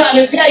 I'm trying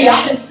to tell you,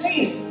 I've been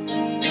seeing it.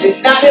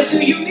 It's not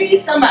until you need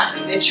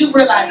somebody that you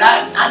realize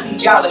I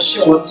need y'all to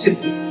show up too.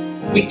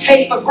 We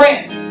take for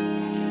granted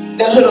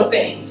the little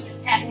things.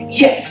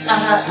 Yes,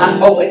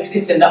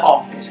 it's in the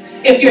office.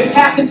 If you're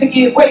tapping to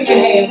give, wave your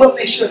hand. We'll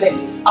make sure that,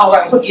 all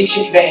right, we'll get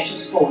you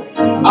evangelist for it.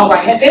 All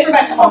right, has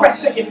everybody come on,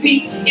 rest on your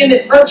feet in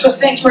the virtual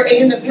sanctuary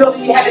and in the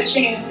building? You had a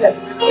chance to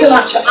fill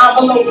out your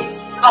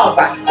envelopes. All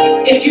right,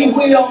 if you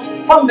will,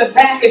 from the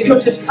back, if you'll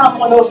just come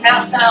on those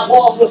outside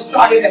walls, we'll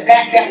start in the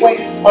back that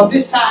way. On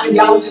this side, and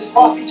y'all will just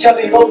cross each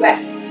other and go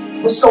back.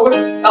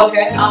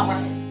 Okay, all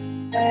right.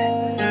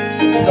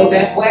 Go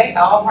that way,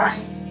 all right.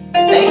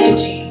 Thank you,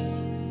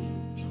 Jesus.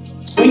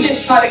 We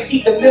just try to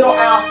keep the middle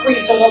aisle free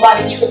so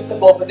nobody trips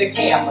up over the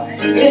camera.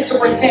 It's to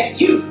protect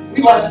you.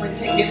 We want to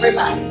protect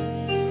everybody.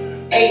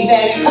 Amen.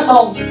 And come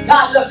on,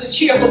 God loves a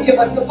cheerful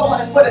giver. So go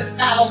on and put a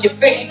smile on your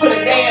face, put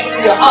a dance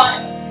in your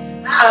heart.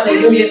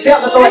 Hallelujah.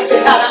 Tell the Lord,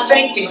 say, God, I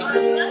thank you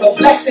for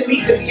blessing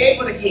me to be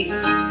able to give.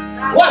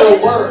 What a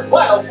word.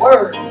 What a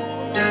word.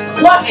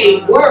 What a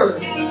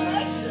word.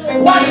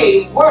 What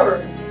a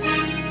word.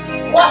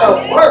 What a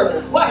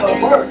word. What a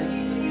word.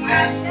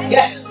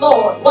 Yes,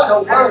 Lord. What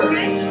a word.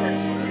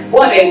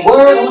 What a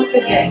word once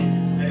again.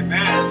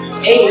 Amen.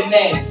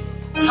 Amen.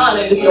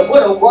 Hallelujah.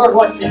 What a word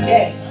once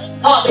again.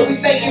 Father, we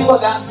thank you for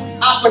the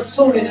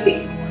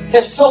opportunity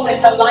to sow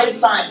into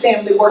Lifeline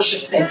Family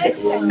Worship Center.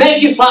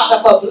 Thank you,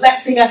 Father, for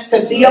blessing us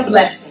to be a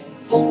blessing.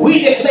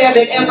 We declare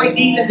that every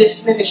need in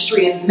this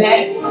ministry is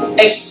met,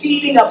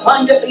 exceeding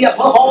abundantly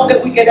above all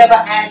that we could ever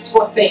ask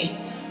or think.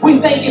 We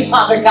thank you,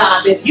 Father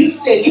God, that you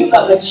said you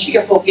love a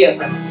cheerful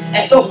giver.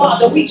 And so,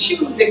 Father, we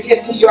choose to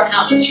give to your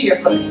house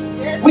cheerfully.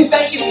 We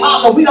thank you,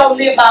 Father, we don't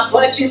live by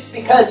budgets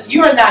because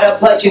you're not a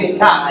budgeting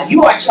God.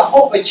 You are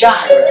Jehovah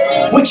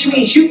Jireh, which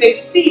means you've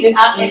exceeded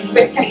our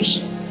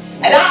expectation.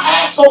 And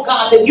I ask, oh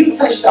God, that you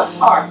touch the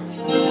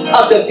hearts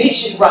of the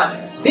vision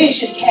runners,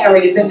 vision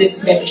carriers in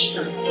this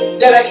ministry,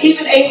 that are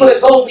even able to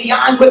go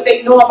beyond what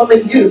they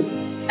normally do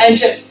and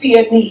just see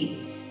a need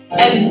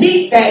and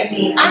meet that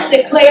need. I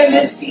declare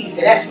this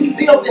season, as we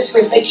build this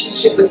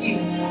relationship with you,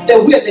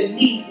 that we're the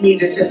need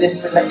meters in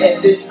this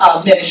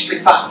ministry,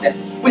 Father.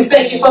 We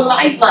thank you for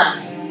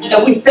Lifeline.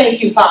 And we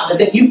thank you, Father,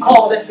 that you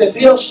called us to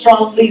build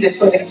strong leaders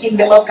for the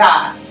kingdom of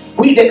God.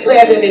 We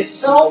declare that it's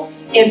so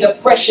in the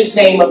precious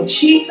name of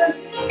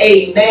Jesus.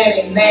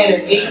 Amen, amen,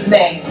 and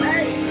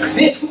amen.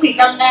 This week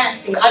I'm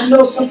asking, I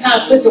know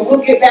sometimes, listen,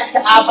 we'll get back to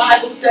our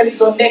Bible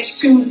studies on next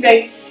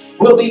Tuesday.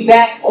 We'll be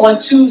back on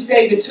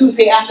Tuesday, the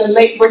Tuesday after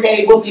Labor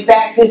Day. We'll be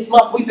back this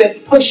month. We've been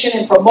pushing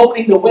and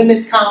promoting the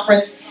women's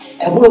conference,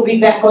 and we'll be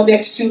back on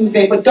next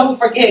Tuesday. But don't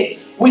forget,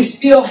 we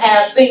still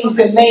have things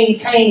to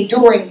maintain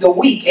during the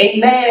week.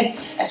 Amen.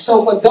 And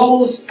so for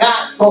those,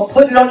 God will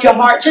put it on your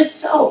heart, just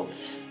so.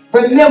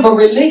 Remember,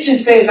 religion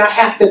says I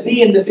have to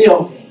be in the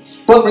building.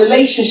 But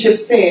relationship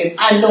says,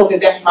 I know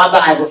that that's my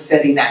Bible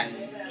study night.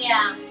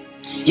 Yeah.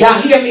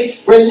 Y'all hear me?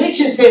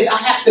 Religion says I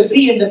have to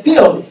be in the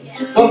building.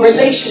 But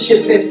relationship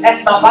says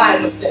that's my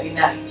Bible study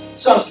night.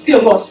 So I'm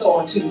still going to sow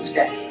on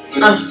Tuesday.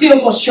 I'm still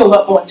going to show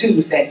up on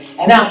Tuesday.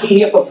 And I'll be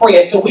here for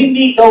prayer. So we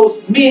need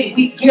those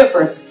midweek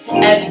givers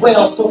as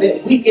well, so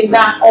that we can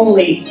not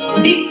only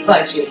meet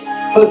budgets,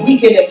 but we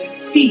can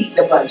exceed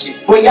the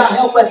budget. Will y'all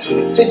help us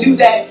to do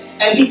that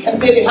and be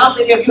committed? How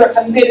many of you are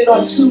committed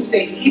on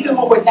Tuesdays, even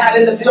when we're not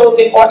in the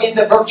building or in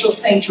the virtual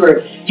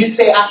sanctuary? You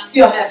say, I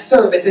still have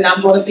service and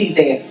I'm going to be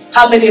there.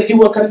 How many of you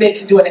will commit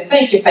to doing it?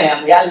 Thank you,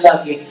 family. I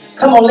love you.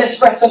 Come on,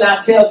 let's rest on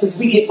ourselves as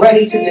we get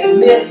ready to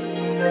dismiss.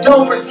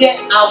 Don't forget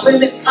our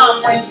women's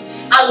conference.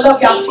 I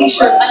love y'all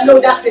t-shirts. I know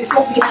Dr.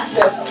 Tiffany has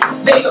to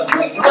make a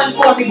quick one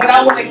for me, but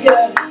I want to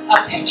get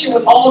a picture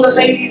with all the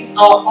ladies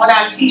on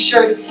our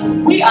t-shirts.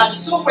 We are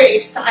super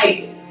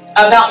excited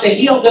about the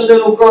Heal the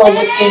Little Girl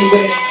within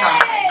women's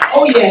conference.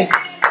 Oh,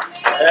 yes.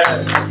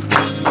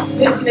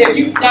 Listen, if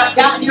you've not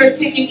gotten your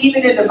ticket,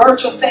 even in the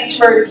virtual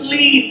sanctuary,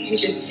 please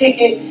get your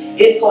ticket.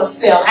 It's going to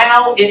sell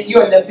out. If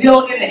you're in the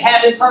building and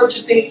haven't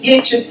purchased it,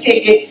 get your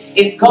ticket.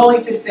 It's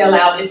going to sell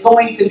out. It's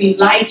going to be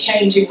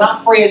life-changing.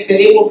 My prayer is that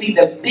it will be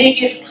the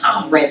biggest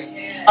conference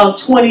of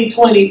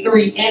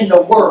 2023 in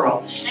the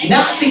world.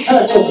 Not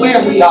because of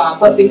where we are,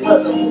 but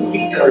because of who we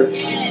serve.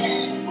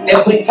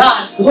 And when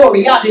God's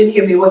glory, y'all didn't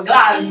hear me, when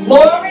God's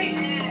glory,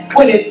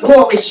 when His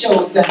glory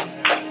shows up,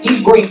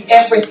 He brings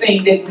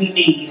everything that we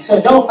need.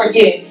 So don't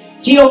forget,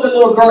 Heal the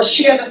Little Girl,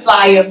 share the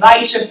flyer,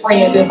 invite your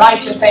friends,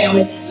 invite your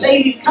family.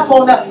 Ladies, come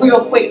on up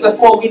real quick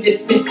before we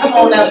dismiss. Come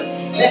on up.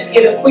 Let's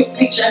get a quick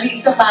picture. I need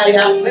somebody.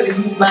 I'll really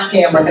use my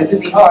camera because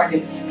it'd be hard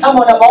to come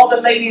on up. All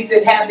the ladies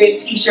that have their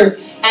t-shirt.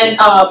 And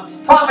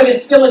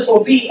Prophetess Phyllis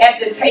will be at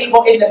the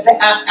table in the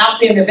out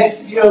there in the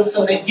vestibule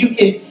so that you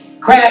can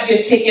grab your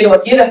ticket or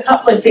get a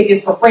couple of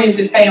tickets for friends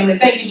and family.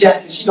 Thank you,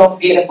 Justice. She's going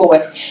to get it for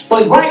us.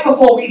 But right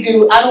before we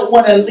do, I don't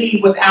want to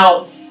leave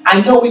without,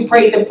 I know we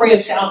prayed the prayer of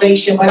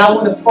salvation, but I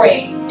want to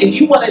pray. If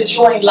you want to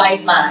join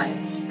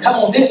Lifeline, come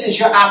on, this is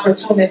your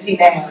opportunity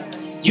now.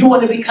 You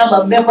want to become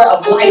a member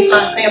of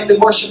Lifeline Family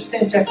Worship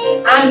Center.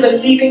 I'm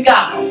believing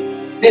God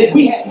that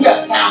we are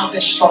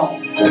 1,000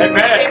 strong.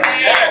 Amen.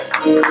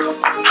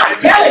 I'm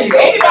telling you,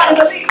 anybody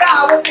believe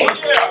God with me?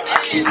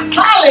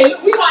 Hallelujah.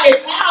 We are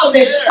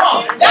 1,000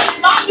 strong.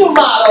 That's my new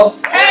motto.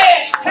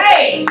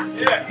 Hashtag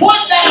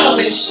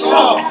 1,000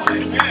 strong.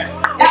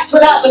 That's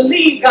what I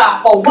believe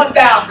God for,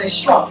 1,000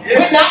 strong.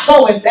 We're not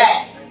going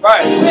back.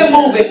 Right. We're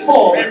moving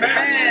forward.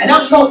 Amen. And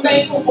I'm so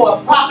thankful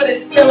for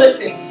Prophetess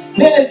Phyllis and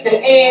Minister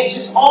Ed,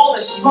 just all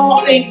the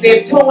small things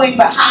they're doing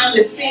behind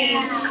the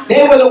scenes.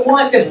 They were the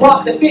ones that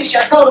brought the fish.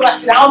 I told them, I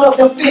said, I don't know if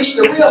them fish,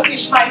 the real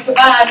fish might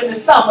survive in the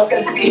summer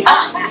because it'd be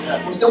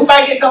hot. So we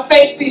might get some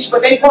fake fish,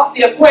 but they brought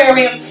the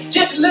aquarium.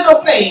 Just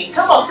little things.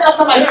 Come on, tell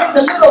somebody, just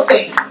the little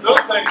thing.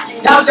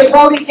 Dr.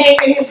 Brody came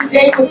in here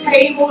today with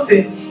tables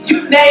and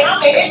you name,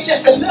 I mean, it's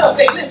just a little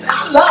thing. Listen,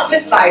 I love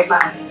this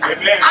Lifeline.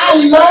 I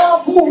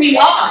love who we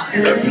are.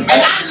 And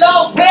I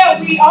love where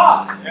we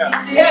are.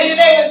 Tell your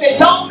neighbor, say,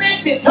 don't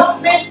miss it,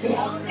 don't miss it.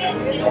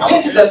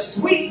 This is a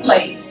sweet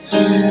place.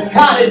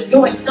 God is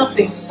doing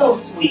something so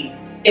sweet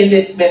in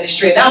this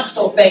ministry. And I'm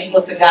so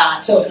thankful to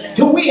God. So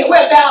we're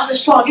 1,000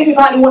 strong.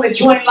 Anybody want to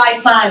join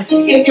Lifeline?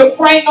 If you're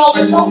praying over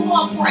it, go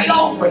on, pray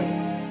over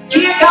it.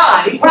 Dear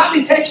God, He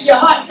probably touching your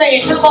heart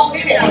saying, come on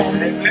in here.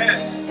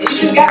 Amen. You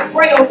just got to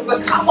pray over it,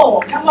 but come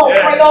on,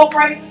 pray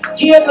over it.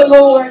 Hear the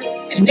Lord.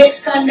 And next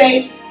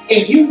Sunday,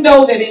 if you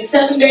know that in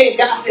 7 days,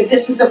 God said,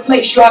 this is the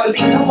place you ought to be,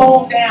 come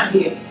on down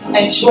here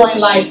and join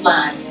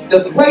Lifeline.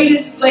 The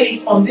greatest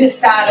place on this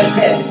side of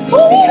heaven,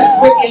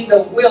 because we're in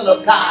the will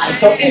of God.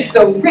 So it's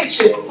the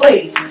richest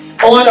place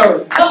on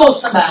earth. Come on,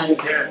 somebody.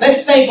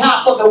 Let's thank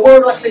God for the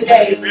word of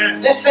today.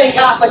 Let's thank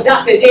God for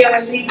Dr.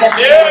 Darren Lee. And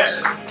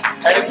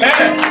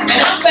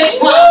I'm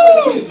thanking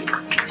God for you.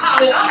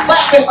 I'm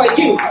clapping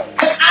for you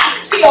because I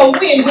see a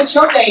win with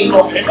your neighbor.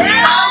 I'm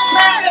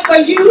clapping for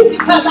you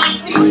because I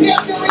see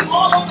victory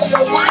all over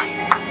your life.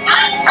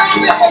 I'm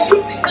clapping for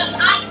you because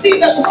I see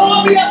the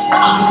glory of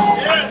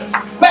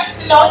God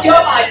resting on your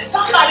life.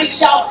 Somebody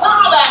shout,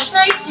 Father, I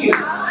thank you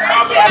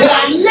that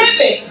I'm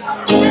living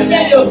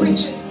in the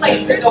richest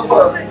place in the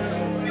world.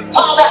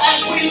 Father,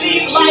 as we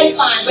leave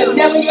Lifeline, but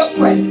never your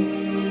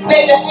presence,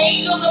 may the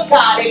angels of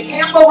God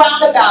encamp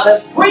around about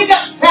us. Bring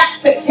us back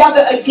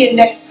together again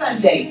next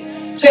Sunday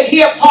to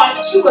hear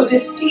part 2 of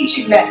this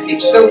teaching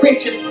message, the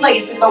richest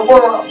place in the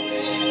world.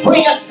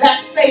 Bring us back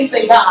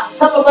safely, God.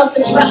 Some of us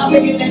are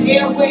traveling in the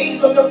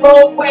airways or the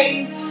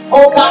roadways.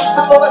 Oh, God,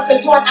 some of us are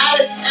doing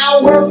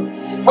out-of-town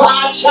work for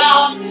our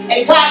jobs.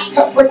 And God,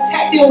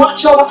 protect and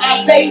watch over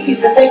our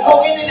babies as they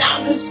go in and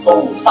out of the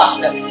schools,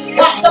 Father.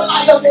 God,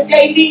 somebody else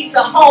today needs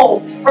a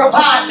home.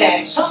 Provide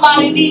that.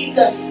 Somebody needs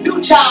a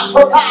new job.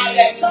 Provide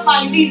that.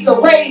 Somebody needs a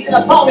raise and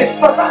a bonus.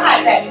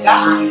 Provide that,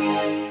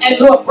 God. And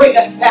Lord, bring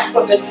us back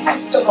with a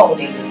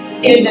testimony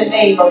in the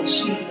name of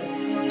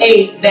Jesus.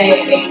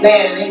 Amen,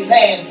 amen,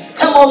 amen.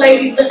 Come on,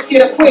 ladies, let's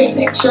get a quick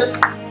picture.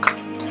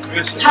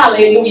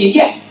 Hallelujah,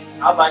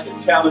 yes. I'd like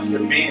to challenge the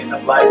men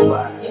of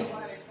Lifeline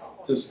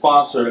to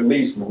sponsor at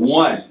least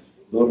one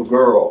little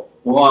girl,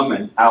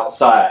 woman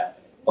outside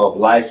of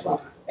Lifeline.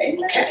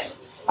 Okay.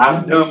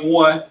 I've done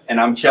one, and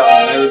I'm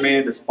challenging every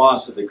man to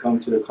sponsor to come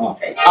to the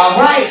conference. All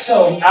right,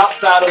 so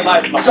Outside of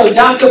Lifeline. So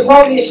Dr.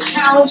 Brody is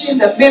challenging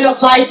the men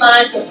of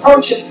Lifeline to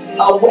purchase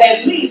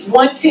at least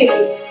one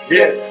ticket.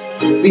 Yes.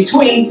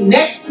 Between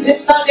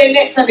this Sunday and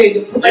next Sunday,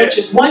 to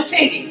purchase one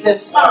ticket to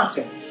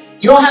sponsor.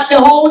 You don't have to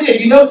hold it.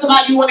 If you know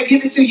somebody you want to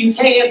give it to, you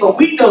can. But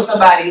we know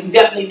somebody who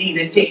definitely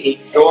needs a ticket.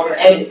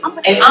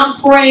 And I'm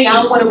praying. I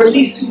don't want to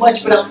release too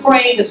much, but I'm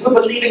praying because we're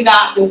believing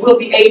God that we'll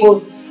be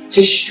able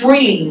to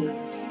stream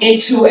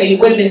into a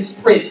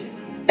women's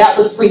prison. That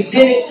was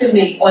presented to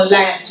me on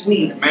last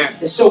week.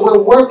 And so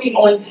we're working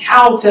on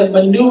how to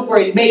maneuver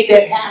and make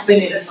that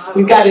happen. And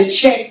we've got to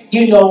check,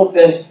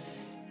 the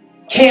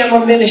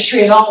camera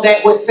ministry and all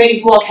that, what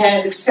Facebook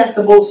has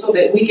accessible so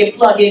that we can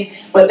plug in.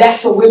 But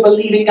that's what we're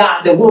believing,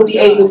 God, that we'll be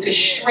able to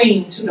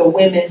stream to the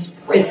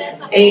women's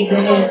prison.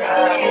 Amen.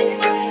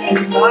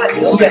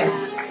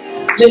 Yes.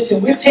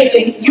 Listen, we're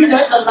taking,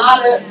 there's a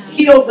lot of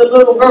heal the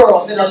little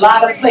girls in a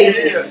lot of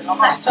places.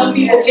 Some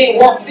people can't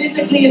walk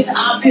physically into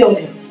our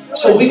building.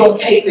 So we're going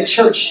to take the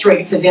church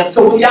straight to them.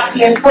 So when y'all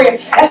be in prayer,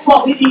 that's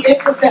why we need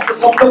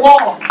intercessors on the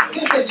wall.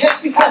 Listen,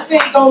 just because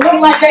things don't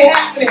look like they're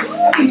happening,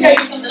 let me tell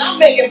you something. I'm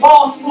making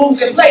boss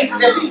moves in places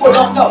that people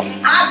don't know.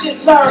 I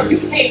just learned you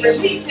can't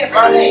release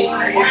everything.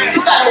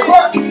 You got to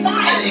work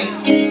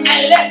silent and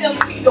let them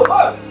see the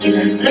work.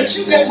 But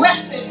you can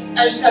rest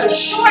and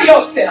assure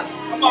yourself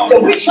that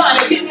we're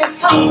trying to get this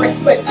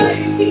conference to as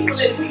many people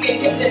as we can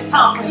get this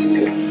conference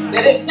to.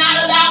 That it's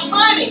not about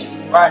money.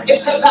 Right.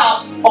 It's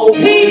about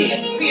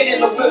obedience, being in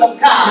the will of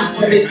God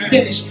for this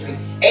ministry.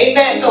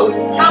 Amen.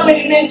 So how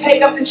many men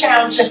take up the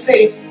challenge and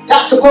say,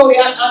 Dr. Brody,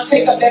 I'll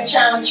take up that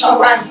challenge.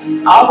 All right.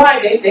 All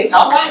right. They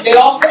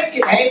all take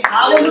it. Hey,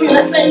 hallelujah.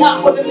 Let's thank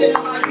God for the men.